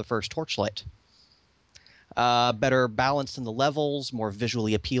bosses from the first Torchlight. Better balance in the levels, more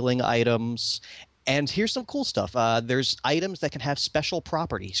visually appealing items. And here's some cool stuff. There's items that can have special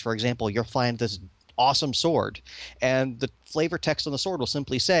properties. For example, you'll find this awesome sword, and the flavor text on the sword will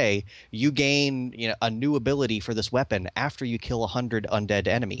simply say, you gain a new ability for this weapon after you kill 100 undead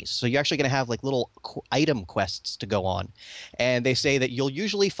enemies. So you're actually going to have like little item quests to go on. And they say that you'll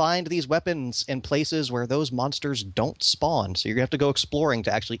usually find these weapons in places where those monsters don't spawn. So you're going to have to go exploring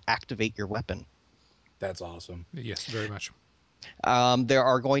to actually activate your weapon. That's awesome. Yes, very much. There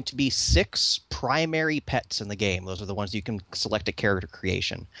are going to be 6 primary pets in the game. Those are the ones you can select at character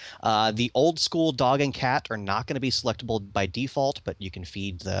creation. The old school dog and cat are not going to be selectable by default, but you can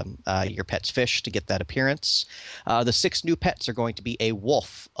feed them your pet's fish to get that appearance. The 6 new pets are going to be a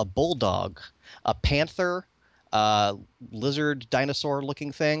wolf, a bulldog, a panther, lizard dinosaur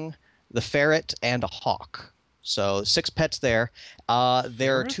looking thing, the ferret, and a hawk. So 6 pets there.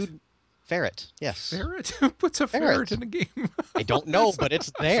 There are 2... Ferret, yes. Ferret? Who puts a ferret in a game? I don't know, but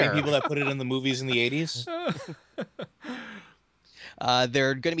it's there. Same people that put it in the movies in the 80s. There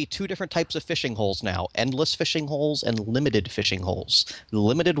are going to be 2 different types of fishing holes now, endless fishing holes and limited fishing holes. The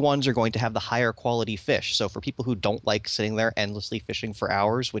limited ones are going to have the higher quality fish. So for people who don't like sitting there endlessly fishing for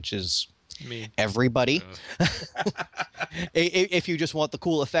hours, which is Me. everybody, if you just want the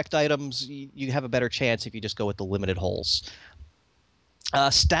cool effect items, you have a better chance if you just go with the limited holes.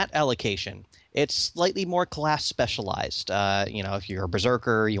 Stat allocation. It's slightly more class specialized. If you're a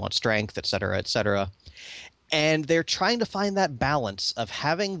berserker, you want strength, etc., etc. And they're trying to find that balance of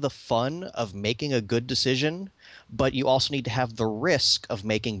having the fun of making a good decision, but you also need to have the risk of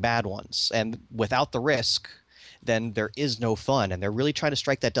making bad ones. And without the risk, then there is no fun. And they're really trying to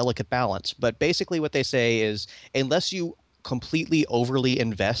strike that delicate balance. But basically what they say is, unless you completely overly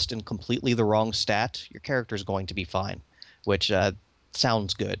invest in completely the wrong stat, your character is going to be fine, which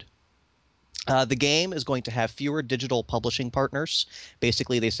sounds good. The game is going to have fewer digital publishing partners.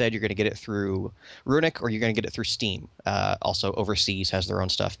 Basically, they said you're going to get it through Runic or you're going to get it through Steam. Also, overseas has their own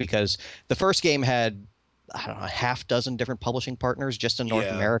stuff, because the first game had, I don't know, a half dozen different publishing partners just in North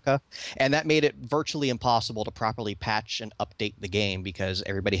America. And that made it virtually impossible to properly patch and update the game because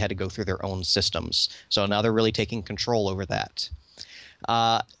everybody had to go through their own systems. So now they're really taking control over that.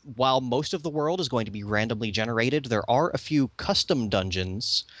 While most of the world is going to be randomly generated, there are a few custom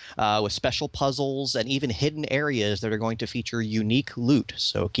dungeons with special puzzles and even hidden areas that are going to feature unique loot,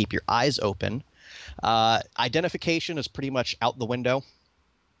 so keep your eyes open. Identification is pretty much out the window.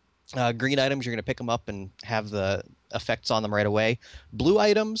 Green items, you're going to pick them up and have the effects on them right away. Blue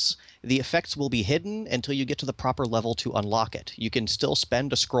items, the effects will be hidden until you get to the proper level to unlock it. You can still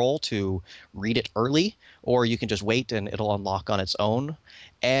spend a scroll to read it early, or you can just wait and it'll unlock on its own.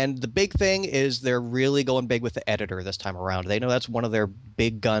 And the big thing is they're really going big with the editor this time around. They know that's one of their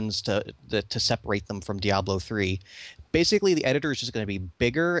big guns to separate them from Diablo 3. Basically, the editor is just going to be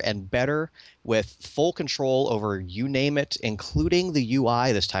bigger and better with full control over you name it, including the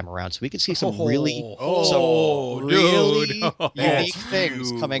UI this time around. So we can see some really unique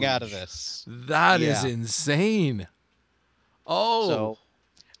things coming out of this. That is insane. Oh. So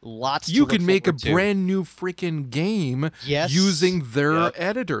Lots. You to look could make a forward to. brand new freaking game Yes. using their Yep.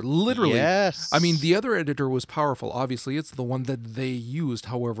 editor. Literally. Yes. I mean, the other editor was powerful. Obviously, it's the one that they used.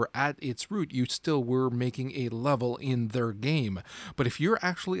 However, at its root, you still were making a level in their game. But if you're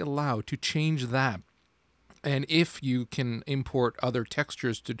actually allowed to change that, and if you can import other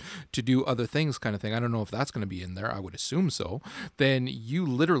textures to do other things kind of thing, I don't know if that's going to be in there. I would assume so. Then you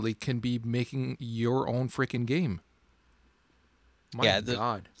literally can be making your own freaking game. My Yeah,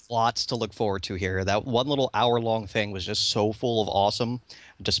 God. lots to look forward to here. That one little hour-long thing was just so full of awesome,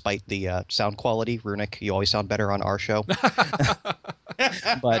 despite the sound quality. Runic, you always sound better on our show.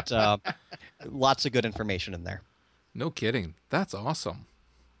 But lots of good information in there. No kidding. That's awesome.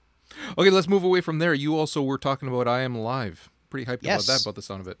 Okay, let's move away from there. You also were talking about I Am Live. Pretty hyped Yes. about that, about the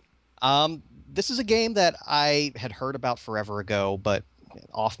sound of it. This is a game that I had heard about forever ago, but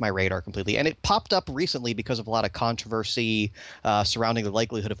off my radar completely. And it popped up recently because of a lot of controversy surrounding the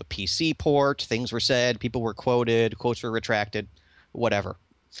likelihood of a PC port. Things were said, people were quoted, quotes were retracted, whatever.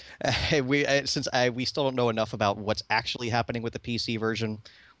 We still don't know enough about what's actually happening with the PC version.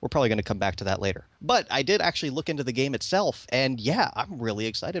 We're probably going to come back to that later. But I did actually look into the game itself, and yeah, I'm really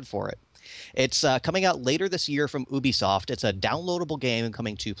excited for it. It's coming out later this year from Ubisoft. It's a downloadable game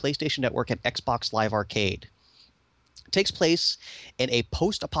coming to PlayStation Network and Xbox Live Arcade. It takes place in a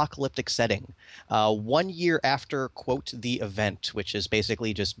post-apocalyptic setting, 1 year after, quote, the event, which has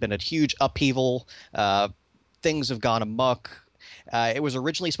basically just been a huge upheaval. Things have gone amok. It was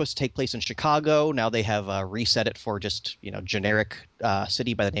originally supposed to take place in Chicago. Now they have reset it for just, generic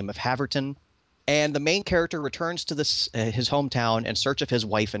city by the name of Haverton. And the main character returns to his hometown in search of his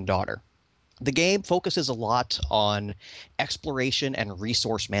wife and daughter. The game focuses a lot on exploration and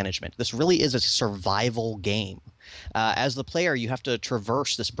resource management. This really is a survival game. As the player, you have to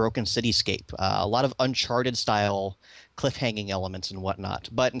traverse this broken cityscape, a lot of Uncharted-style cliffhanging elements and whatnot.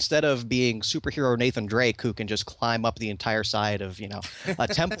 But instead of being superhero Nathan Drake, who can just climb up the entire side of a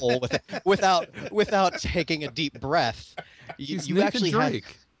temple without taking a deep breath, He's you Nathan actually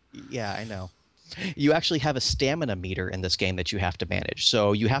Drake. Yeah, I know. You actually have a stamina meter in this game that you have to manage.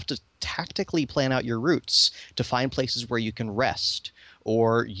 So you have to tactically plan out your routes to find places where you can rest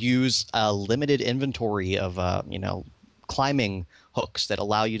or use a limited inventory of, climbing hooks that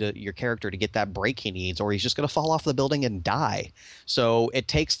allow your character to get that break he needs, or he's just going to fall off the building and die. So it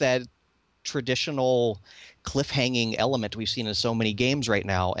takes that traditional cliffhanging element we've seen in so many games right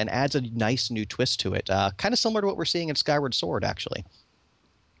now and adds a nice new twist to it. Kind of similar to what we're seeing in Skyward Sword, actually.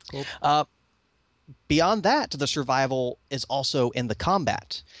 Cool. Beyond that, the survival is also in the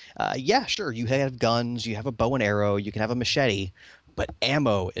combat. Yeah, sure, you have guns, you have a bow and arrow, you can have a machete, but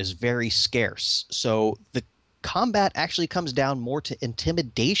ammo is very scarce. So the combat actually comes down more to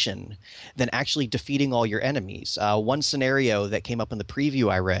intimidation than actually defeating all your enemies. One scenario that came up in the preview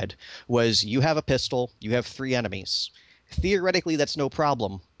I read was you have a pistol, you have 3 enemies. Theoretically, that's no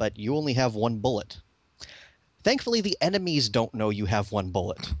problem, but you only have 1 bullet. Thankfully, the enemies don't know you have 1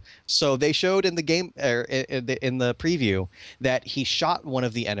 bullet. So they showed in the game, in the preview, that he shot one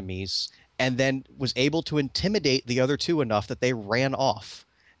of the enemies and then was able to intimidate the other 2 enough that they ran off.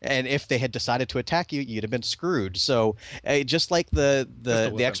 And if they had decided to attack you, you'd have been screwed. So just like the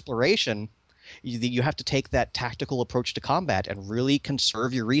exploration, you have to take that tactical approach to combat and really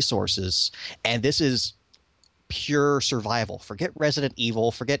conserve your resources. And this is pure survival. Forget Resident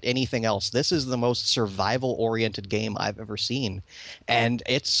Evil, forget anything else. This is the most survival-oriented game I've ever seen. And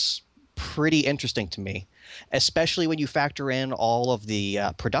it's pretty interesting to me, especially when you factor in all of the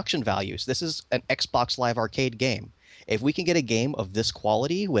production values. This is an Xbox Live Arcade game. If we can get a game of this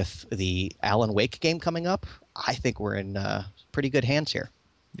quality with the Alan Wake game coming up, I think we're in pretty good hands here.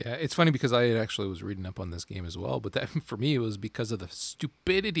 Yeah, it's funny because I actually was reading up on this game as well, but that for me it was because of the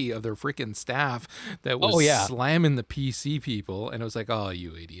stupidity of their freaking staff that was slamming the PC people, and it was like, oh,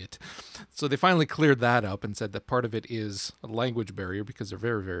 you idiot. So they finally cleared that up and said that part of it is a language barrier because they're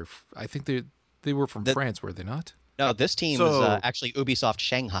very, very, I think they were from France, were they not? No, this team is actually Ubisoft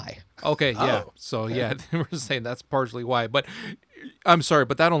Shanghai. Okay, yeah. So, yeah, they were saying that's partially why. But I'm sorry,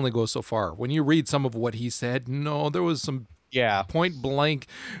 but that only goes so far. When you read some of what he said, no, there was some point blank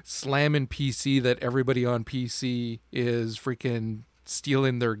slamming PC that everybody on PC is freaking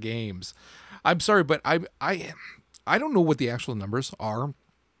stealing their games. I'm sorry, but I don't know what the actual numbers are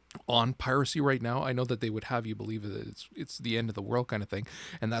on piracy right now. I know that they would have you believe that it's the end of the world kind of thing,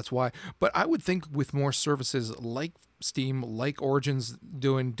 and that's why. But I would think with more services like Steam, like Origins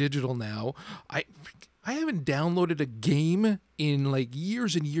doing digital now, I haven't downloaded a game in like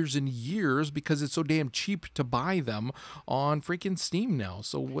years and years and years because it's so damn cheap to buy them on freaking Steam now.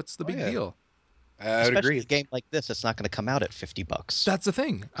 So what's the big deal? I would Especially agree. a game like this, it's not going to come out at $50. That's the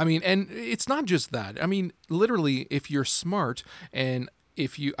thing. I mean, and it's not just that. I mean, literally, if you're smart and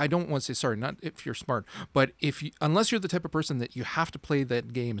if you, I don't want to say, sorry, not if you're smart, but if you, unless you're the type of person that you have to play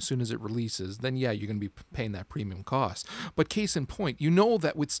that game as soon as it releases, then yeah, you're going to be paying that premium cost. But case in point, you know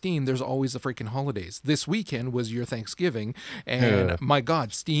that with Steam, there's always the freaking holidays. This weekend was your Thanksgiving, and my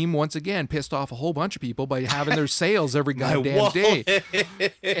God, Steam once again pissed off a whole bunch of people by having their sales every goddamn day.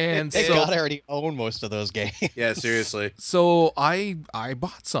 And Thank so, God I already own most of those games. Yeah, seriously. so I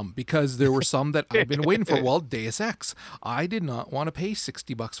bought some because there were some that I've been waiting for. Well, Deus Ex, I did not want to pay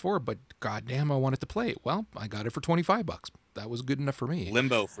 $60 for it, but goddamn, I wanted to play it. Well, I got it for $25. That was good enough for me.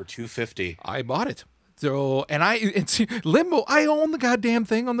 Limbo for $250. I bought it. So, and it's Limbo. I own the goddamn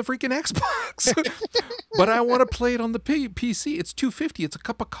thing on the freaking Xbox, but I want to play it on the PC. It's $250. It's a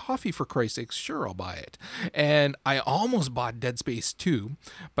cup of coffee, for Christ's sake. Sure, I'll buy it. And I almost bought Dead Space 2,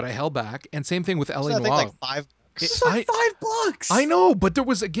 but I held back. And same thing with LA I think Noire. like $5. It's like $5. I know, but there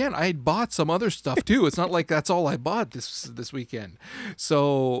was, again, I had bought some other stuff too. It's not like that's all I bought this weekend.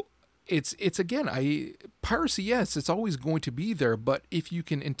 So it's again, piracy, yes, it's always going to be there, but if you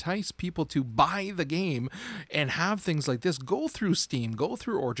can entice people to buy the game and have things like this, go through Steam, go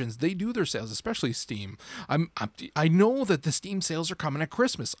through Origins, they do their sales, especially Steam. I know that the Steam sales are coming at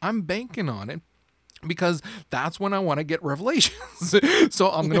Christmas. I'm banking on it, because that's when I want to get Revelations.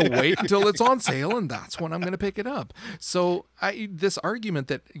 So I'm going to wait until it's on sale, and that's when I'm going to pick it up. So this argument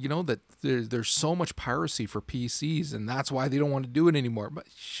that, you know, that there's so much piracy for PCs and that's why they don't want to do it anymore. But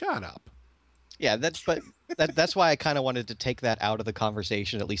shut up. Yeah, that's why I kind of wanted to take that out of the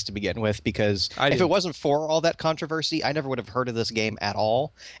conversation, at least to begin with, because I if didn't. it wasn't for all that controversy, I never would have heard of this game at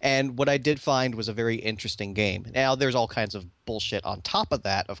all. And what I did find was a very interesting game. Now, there's all kinds of bullshit on top of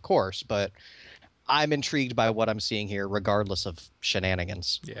that, of course, but I'm intrigued by what I'm seeing here, regardless of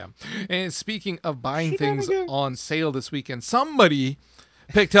shenanigans. Yeah. And speaking of buying things on sale this weekend, somebody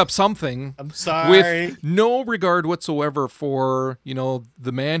picked up something I'm sorry. with no regard whatsoever for, you know,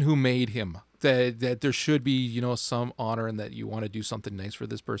 the man who made him. That there should be, you know, some honor and that you want to do something nice for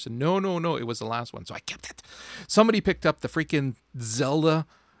this person. No, it was the last one, so I kept it. Somebody picked up the freaking Zelda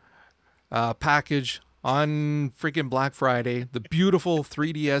package on freaking Black Friday, the beautiful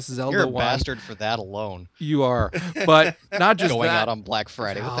 3DS Zelda You're a one. bastard for that alone. You are, but not just Going that. out on Black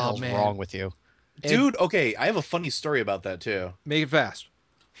Friday. What the Oh, hell's man. wrong with you? Dude, okay, I have a funny story about that too. Make it fast.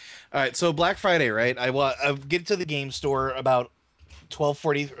 All right, so Black Friday, right? I get to the game store about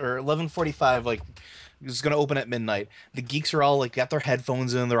 12:40 or 11:45, like it's gonna open at midnight. The geeks are all like got their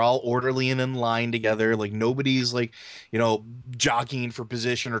headphones in, they're all orderly and in line together. Like nobody's like, you know, jockeying for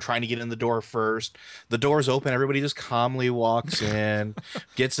position or trying to get in the door first. The door's open, everybody just calmly walks in,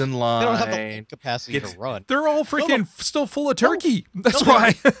 gets in They line. don't have the capacity Gets- to run. They're all freaking still full of turkey. That's No,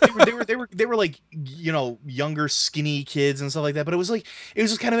 why. they were like, you know, younger skinny kids and stuff like that, but it was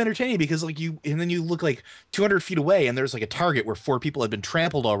just kind of entertaining because like then you look like 200 feet away and there's like a target where 4 people had been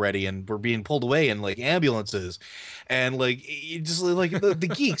trampled already and were being pulled away in like ambulances, and like you just like the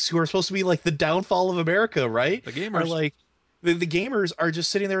geeks who are supposed to be like the downfall of America, right? The gamers. Are like the gamers are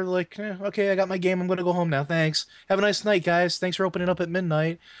just sitting there like, okay, I got my game, I'm gonna go home now, thanks, have a nice night, guys, thanks for opening up at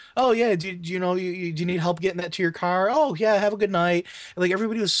midnight. Oh yeah, do you know, do you need help getting that to your car? Oh yeah, have a good night. And, like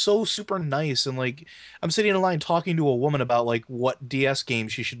everybody was so super nice, and like I'm sitting in line talking to a woman about like what DS game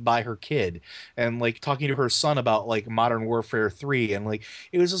she should buy her kid, and like talking to her son about like Modern Warfare 3, and like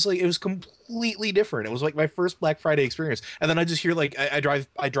it was just like it was completely different. It was like my first Black Friday experience, and then I just hear like I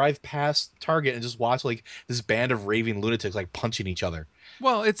drive past Target and just watch like this band of raving lunatics like punching each other.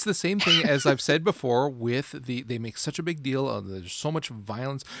 Well, it's the same thing as I've said before with they make such a big deal of there's so much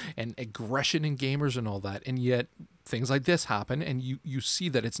violence and aggression in gamers and all that, and yet things like this happen and you see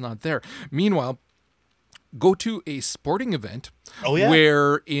that it's not there. Meanwhile, go to a sporting event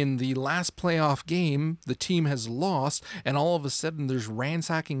where in the last playoff game the team has lost and all of a sudden there's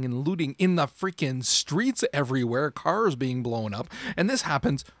ransacking and looting in the freaking streets everywhere, cars being blown up, and this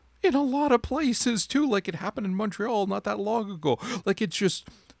happens in a lot of places too, like it happened in Montreal not that long ago. Like it's just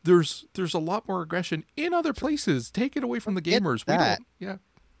there's a lot more aggression in other places. Take it away from the gamers. We that. don't, yeah.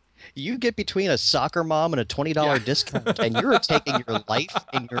 You get between a soccer mom and a $20 discount, and you're taking your life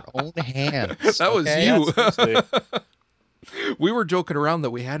in your own hands. That was okay? you. Seriously. We were joking around that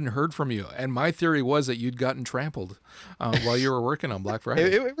we hadn't heard from you, and my theory was that you'd gotten trampled while you were working on Black Friday.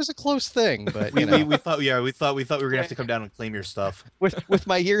 It was a close thing, but you know, we thought we were gonna have to come down and claim your stuff. with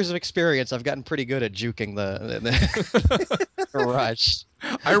my years of experience, I've gotten pretty good at juking the rush.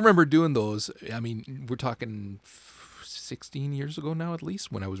 I remember doing those. I mean, we're talking 16 years ago now, at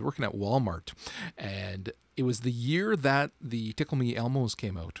least, when I was working at Walmart. And it was the year that the Tickle Me Elmos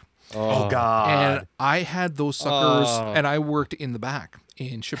came out. Oh God! And I had those suckers, and I worked in the back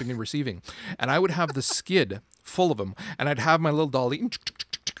in shipping and receiving. And I would have the skid full of them, and I'd have my little dolly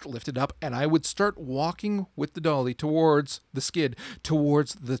lifted up, and I would start walking with the dolly towards the skid,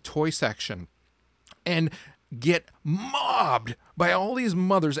 towards the toy section, and get mobbed by all these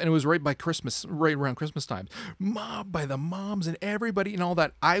mothers. And it was right by Christmas, right around Christmas time, mobbed by the moms and everybody and all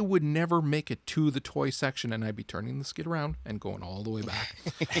that. I would never make it to the toy section, and I'd be turning the skid around and going all the way back.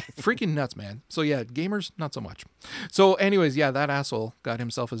 Freaking nuts, man. So yeah, gamers, not so much. So anyways, yeah, that asshole got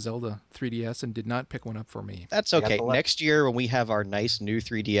himself a Zelda 3DS and did not pick one up for me. That's okay. Next year, when we have our nice new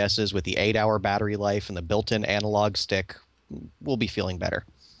 3DSs with the 8-hour battery life and the built-in analog stick, we'll be feeling better.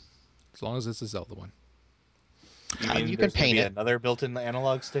 As long as it's a Zelda one. You can paint it. Another built-in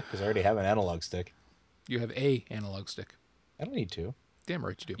analog stick, because I already have an analog stick. You have a analog stick. I don't need to. Damn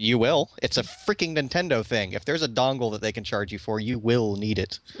right you do. You will. It's a freaking Nintendo thing. If there's a dongle that they can charge you for, you will need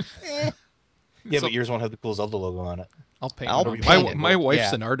it. Yeah, but yours won't have the cool Zelda logo on it. I'll paint I'll it. paint it. My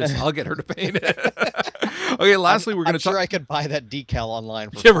wife's an artist. I'll get her to paint it. Okay, lastly, we're going to I'm sure talk. I could buy that decal online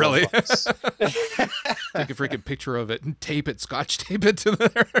for Yeah, really. $4. Take a freaking picture of it and tape it, scotch tape it to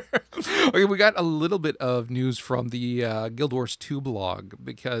there. Okay, we got a little bit of news from the Guild Wars 2 blog,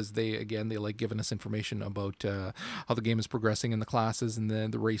 because they like giving us information about how the game is progressing in the classes and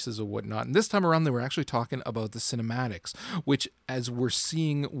the races and whatnot. And this time around, they were actually talking about the cinematics, which, as we're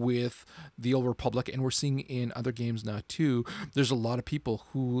seeing with the Old Republic and we're seeing in other games now too, there's a lot of people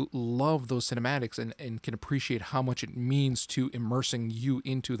who love those cinematics and can appreciate how much it means to immersing you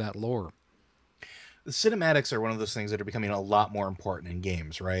into that lore. The cinematics are one of those things that are becoming a lot more important in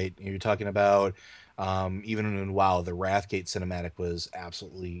games, right? You're talking about even in WoW, the Wrathgate cinematic was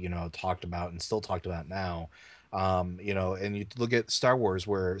absolutely, talked about and still talked about now. And you look at Star Wars,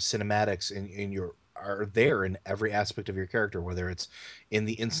 where cinematics are there in every aspect of your character, whether it's in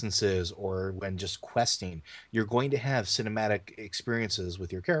the instances or when just questing, you're going to have cinematic experiences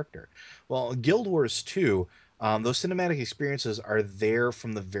with your character. Well, Guild Wars 2, those cinematic experiences are there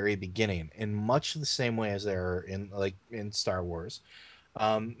from the very beginning in much the same way as they are in Star Wars.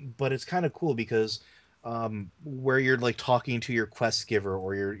 But it's kind of cool because where you're like talking to your quest giver,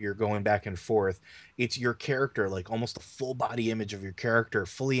 or you're going back and forth, it's your character, like almost a full body image of your character,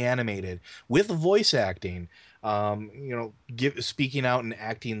 fully animated with voice acting, speaking out and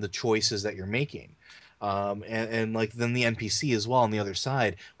acting the choices that you're making. And like then the NPC as well on the other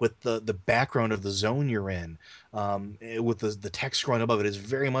side with the background of the zone you're in, with the text scrolling above it is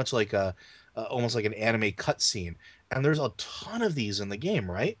very much like almost like an anime cutscene. And there's a ton of these in the game,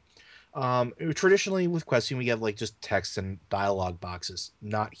 right? Traditionally with questing, we have like just text and dialogue boxes.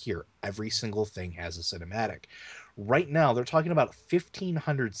 Not here. Every single thing has a cinematic. Right now, they're talking about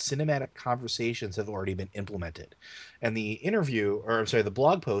 1,500 cinematic conversations have already been implemented. And the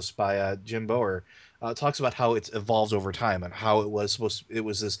blog post by Jim Bower talks about how it's evolved over time and how it was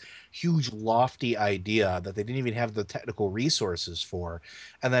this huge lofty idea that they didn't even have the technical resources for.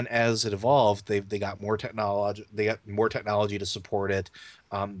 And then as it evolved, they got more technology. They got more technology to support it.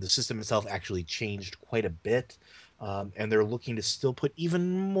 The system itself actually changed quite a bit. And they're looking to still put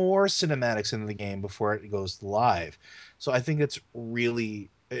even more cinematics into the game before it goes live. So I think it's really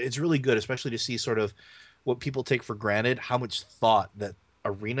good, especially to see sort of what people take for granted, how much thought that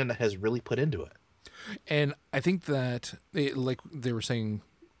Arena has really put into it. And I think that, like they were saying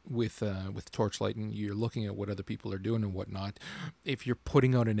with Torchlight, and you're looking at what other people are doing and whatnot, if you're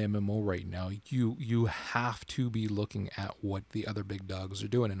putting out an MMO right now, you have to be looking at what the other big dogs are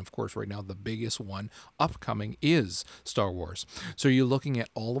doing. And of course, right now, the biggest one upcoming is Star Wars. So you're looking at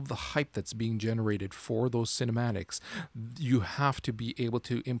all of the hype that's being generated for those cinematics. You have to be able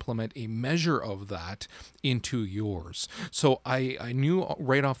to implement a measure of that into yours. So I knew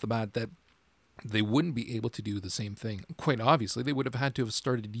right off the bat that they wouldn't be able to do the same thing. Quite obviously, they would have had to have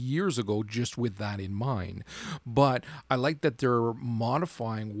started years ago just with that in mind. But I like that they're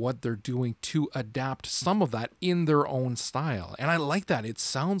modifying what they're doing to adapt some of that in their own style. And I like that. It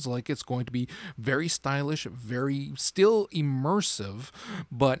sounds like it's going to be very stylish, very still immersive,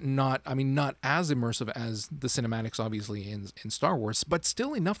 but not as immersive as the cinematics obviously in Star Wars, but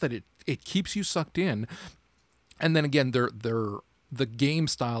still enough that it keeps you sucked in. And then again, the game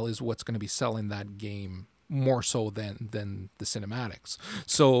style is what's going to be selling that game more so than the cinematics.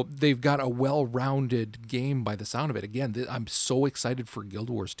 So they've got a well-rounded game by the sound of it. Again, I'm so excited for Guild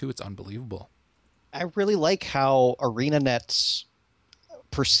Wars 2. It's unbelievable. I really like how ArenaNet's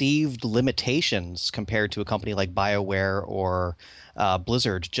perceived limitations compared to a company like BioWare or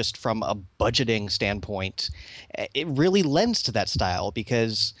Blizzard, just from a budgeting standpoint. It really lends to that style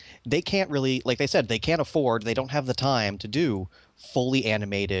because they can't really, like they said, they can't afford, they don't have the time to do fully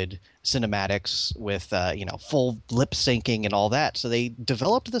animated cinematics with full lip syncing and all that. So they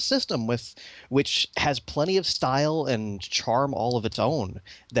developed the system which has plenty of style and charm all of its own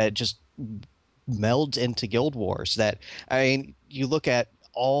that just melds into Guild Wars. That, I mean, you look at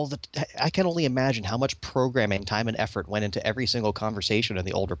I can only imagine how much programming, time, and effort went into every single conversation in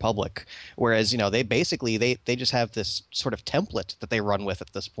the Old Republic. Whereas, they basically they just have this sort of template that they run with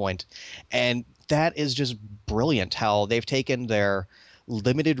at this point. And that is just brilliant how they've taken their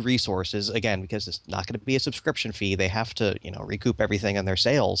limited resources, again, because it's not going to be a subscription fee. They have to, recoup everything in their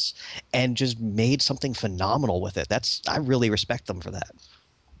sales, and just made something phenomenal with it. I really respect them for that.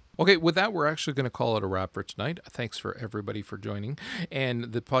 Okay, with that, we're actually going to call it a wrap for tonight. Thanks for everybody for joining. And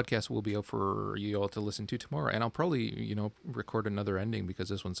the podcast will be out for you all to listen to tomorrow. And I'll probably, record another ending because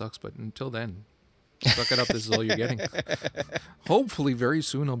this one sucks. But until then, suck it up. This is all you're getting. Hopefully, very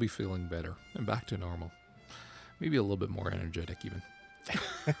soon, I'll be feeling better and back to normal. Maybe a little bit more energetic, even.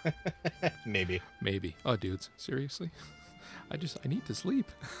 Maybe. Oh, dudes, seriously? I need to sleep.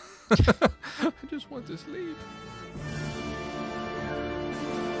 I just want to sleep.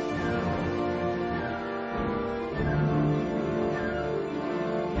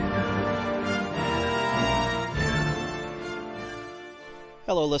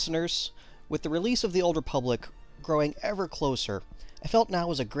 Hello, listeners. With the release of the Old Republic growing ever closer, I felt now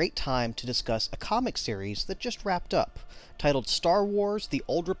was a great time to discuss a comic series that just wrapped up, titled Star Wars: The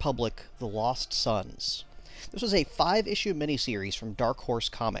Old Republic – The Lost Suns. This was a 5-issue miniseries from Dark Horse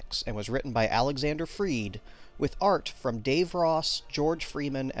Comics and was written by Alexander Freed, with art from Dave Ross, George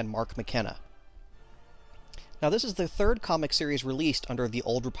Freeman, and Mark McKenna. Now, this is the third comic series released under the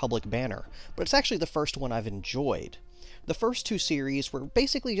Old Republic banner, but it's actually the first one I've enjoyed. The first 2 series were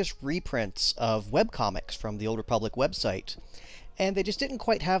basically just reprints of webcomics from the Old Republic website, and they just didn't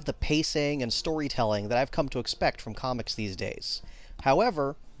quite have the pacing and storytelling that I've come to expect from comics these days.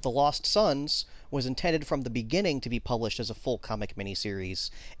 However, The Lost Suns was intended from the beginning to be published as a full comic miniseries,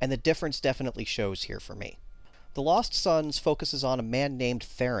 and the difference definitely shows here for me. The Lost Suns focuses on a man named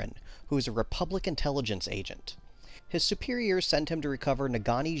Theron, who is a Republic intelligence agent. His superiors send him to recover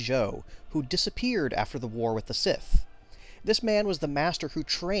Nagani Zhou, who disappeared after the war with the Sith. This man was the master who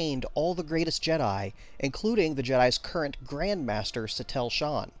trained all the greatest Jedi, including the Jedi's current Grand Master, Satel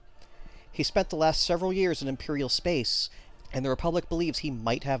Shan. He spent the last several years in Imperial space, and the Republic believes he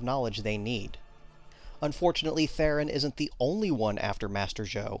might have knowledge they need. Unfortunately, Theron isn't the only one after Master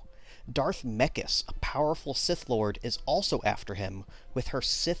Zhou. Darth Mekis, a powerful Sith Lord, is also after him, with her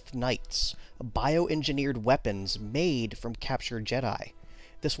Sith Knights, bioengineered weapons made from captured Jedi.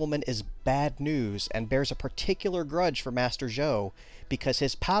 This woman is bad news and bears a particular grudge for Master Zhou because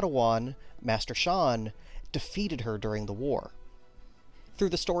his Padawan, Master Shan, defeated her during the war. Through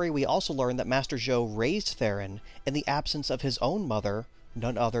the story, we also learn that Master Zhou raised Theron in the absence of his own mother,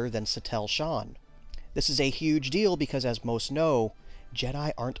 none other than Satel Shan. This is a huge deal because, as most know,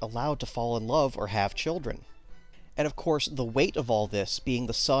 Jedi aren't allowed to fall in love or have children. And of course, the weight of all this, being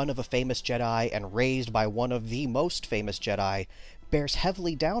the son of a famous Jedi and raised by one of the most famous Jedi, bears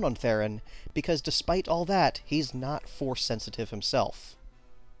heavily down on Theron because despite all that, he's not Force-sensitive himself.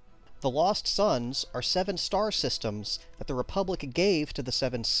 The Lost Suns are 7 star systems that the Republic gave to the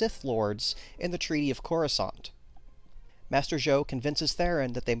 7 Sith Lords in the Treaty of Coruscant. Master Zhou convinces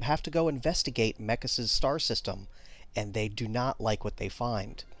Theron that they have to go investigate Mekis' star system, and they do not like what they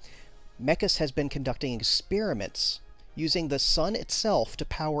find. Mekis has been conducting experiments using the sun itself to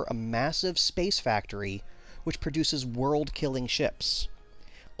power a massive space factory which produces world-killing ships.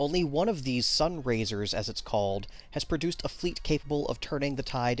 Only one of these Sun Razors, as it's called, has produced a fleet capable of turning the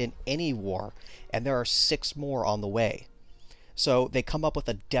tide in any war, and there are 6 more on the way. So they come up with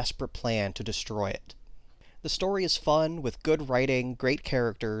a desperate plan to destroy it. The story is fun, with good writing, great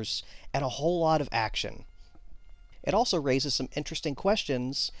characters, and a whole lot of action. It also raises some interesting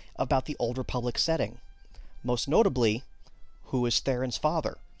questions about the Old Republic setting. Most notably, who is Theron's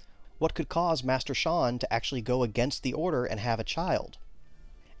father? What could cause Master Shan to actually go against the Order and have a child?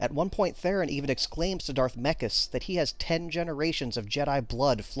 At one point, Theron even exclaims to Darth Mekis that he has 10 generations of Jedi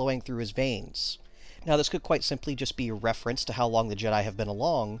blood flowing through his veins. Now, this could quite simply just be a reference to how long the Jedi have been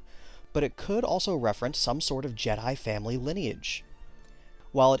along, but it could also reference some sort of Jedi family lineage.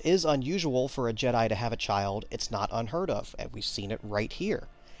 While it is unusual for a Jedi to have a child, it's not unheard of, and we've seen it right here.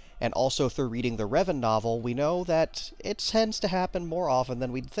 And also through reading the Revan novel, we know that it tends to happen more often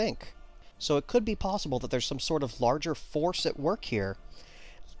than we'd think. So it could be possible that there's some sort of larger force at work here,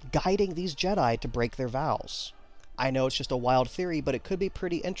 guiding these Jedi to break their vows. I know it's just a wild theory, but it could be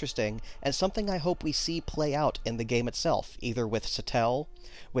pretty interesting, and something I hope we see play out in the game itself, either with Sattel,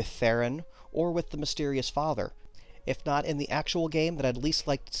 with Theron, or with the Mysterious Father. If not in the actual game, then I'd at least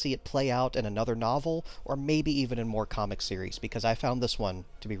like to see it play out in another novel, or maybe even in more comic series, because I found this one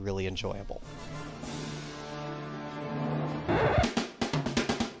to be really enjoyable.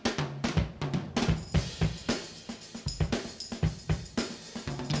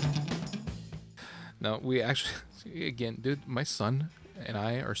 No, we actually, again, dude, my son and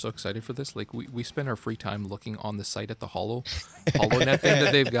I are so excited for this. Like, we spend our free time looking on the site at the HoloNet thing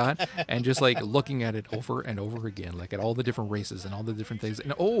that they've got, and just like looking at it over and over again, like at all the different races and all the different things.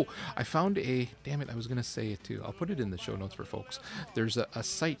 And I found damn it, I was gonna say it too. I'll put it in the show notes for folks. There's a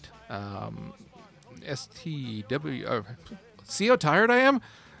site, STW. See how tired I am?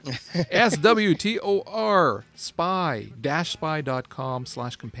 SWTOR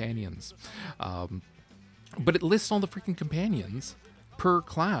spy-spy.com/companions. But it lists all the freaking companions per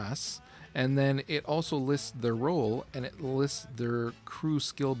class, and then it also lists their role, and it lists their crew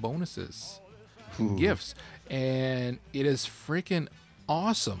skill bonuses and gifts. And it is freaking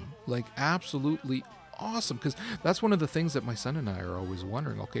awesome. Like, absolutely awesome. Because that's one of the things that my son and I are always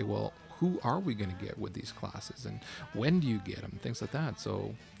wondering. Okay, well, who are we going to get with these classes, and when do you get them, things like that.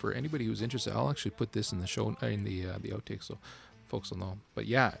 So for anybody who's interested, I'll actually put this in the show, in the outtakes, so folks will know. But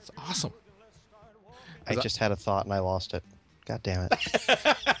yeah, it's awesome. I just had a thought and I lost it. God damn it.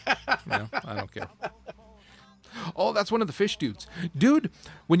 No, I don't care. Oh, that's one of the fish dudes. Dude,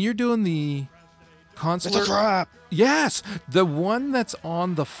 when you're doing the consular... It's a trap! Yes! The one that's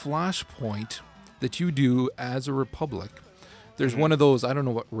on the flashpoint that you do as a Republic. There's one of those, I don't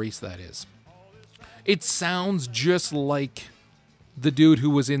know what race that is. It sounds just like the dude who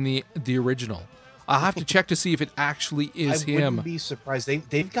was in the original. I'll have to check to see if it actually is him. I wouldn't be surprised.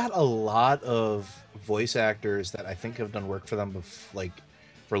 They've got a lot of voice actors that I think have done work for them,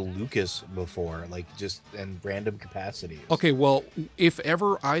 for Lucas before, like just in random capacities. Okay, well, if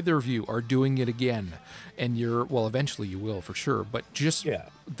ever either of you are doing it again, and eventually you will for sure, but just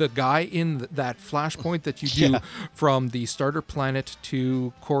the guy in that flashpoint that you do from the starter planet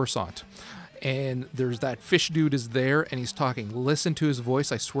to Coruscant, and there's that fish dude is there, and he's talking. Listen to his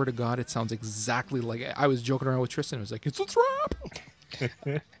voice. I swear to God, it sounds exactly like... I was joking around with Tristan. I was like, it's a trap!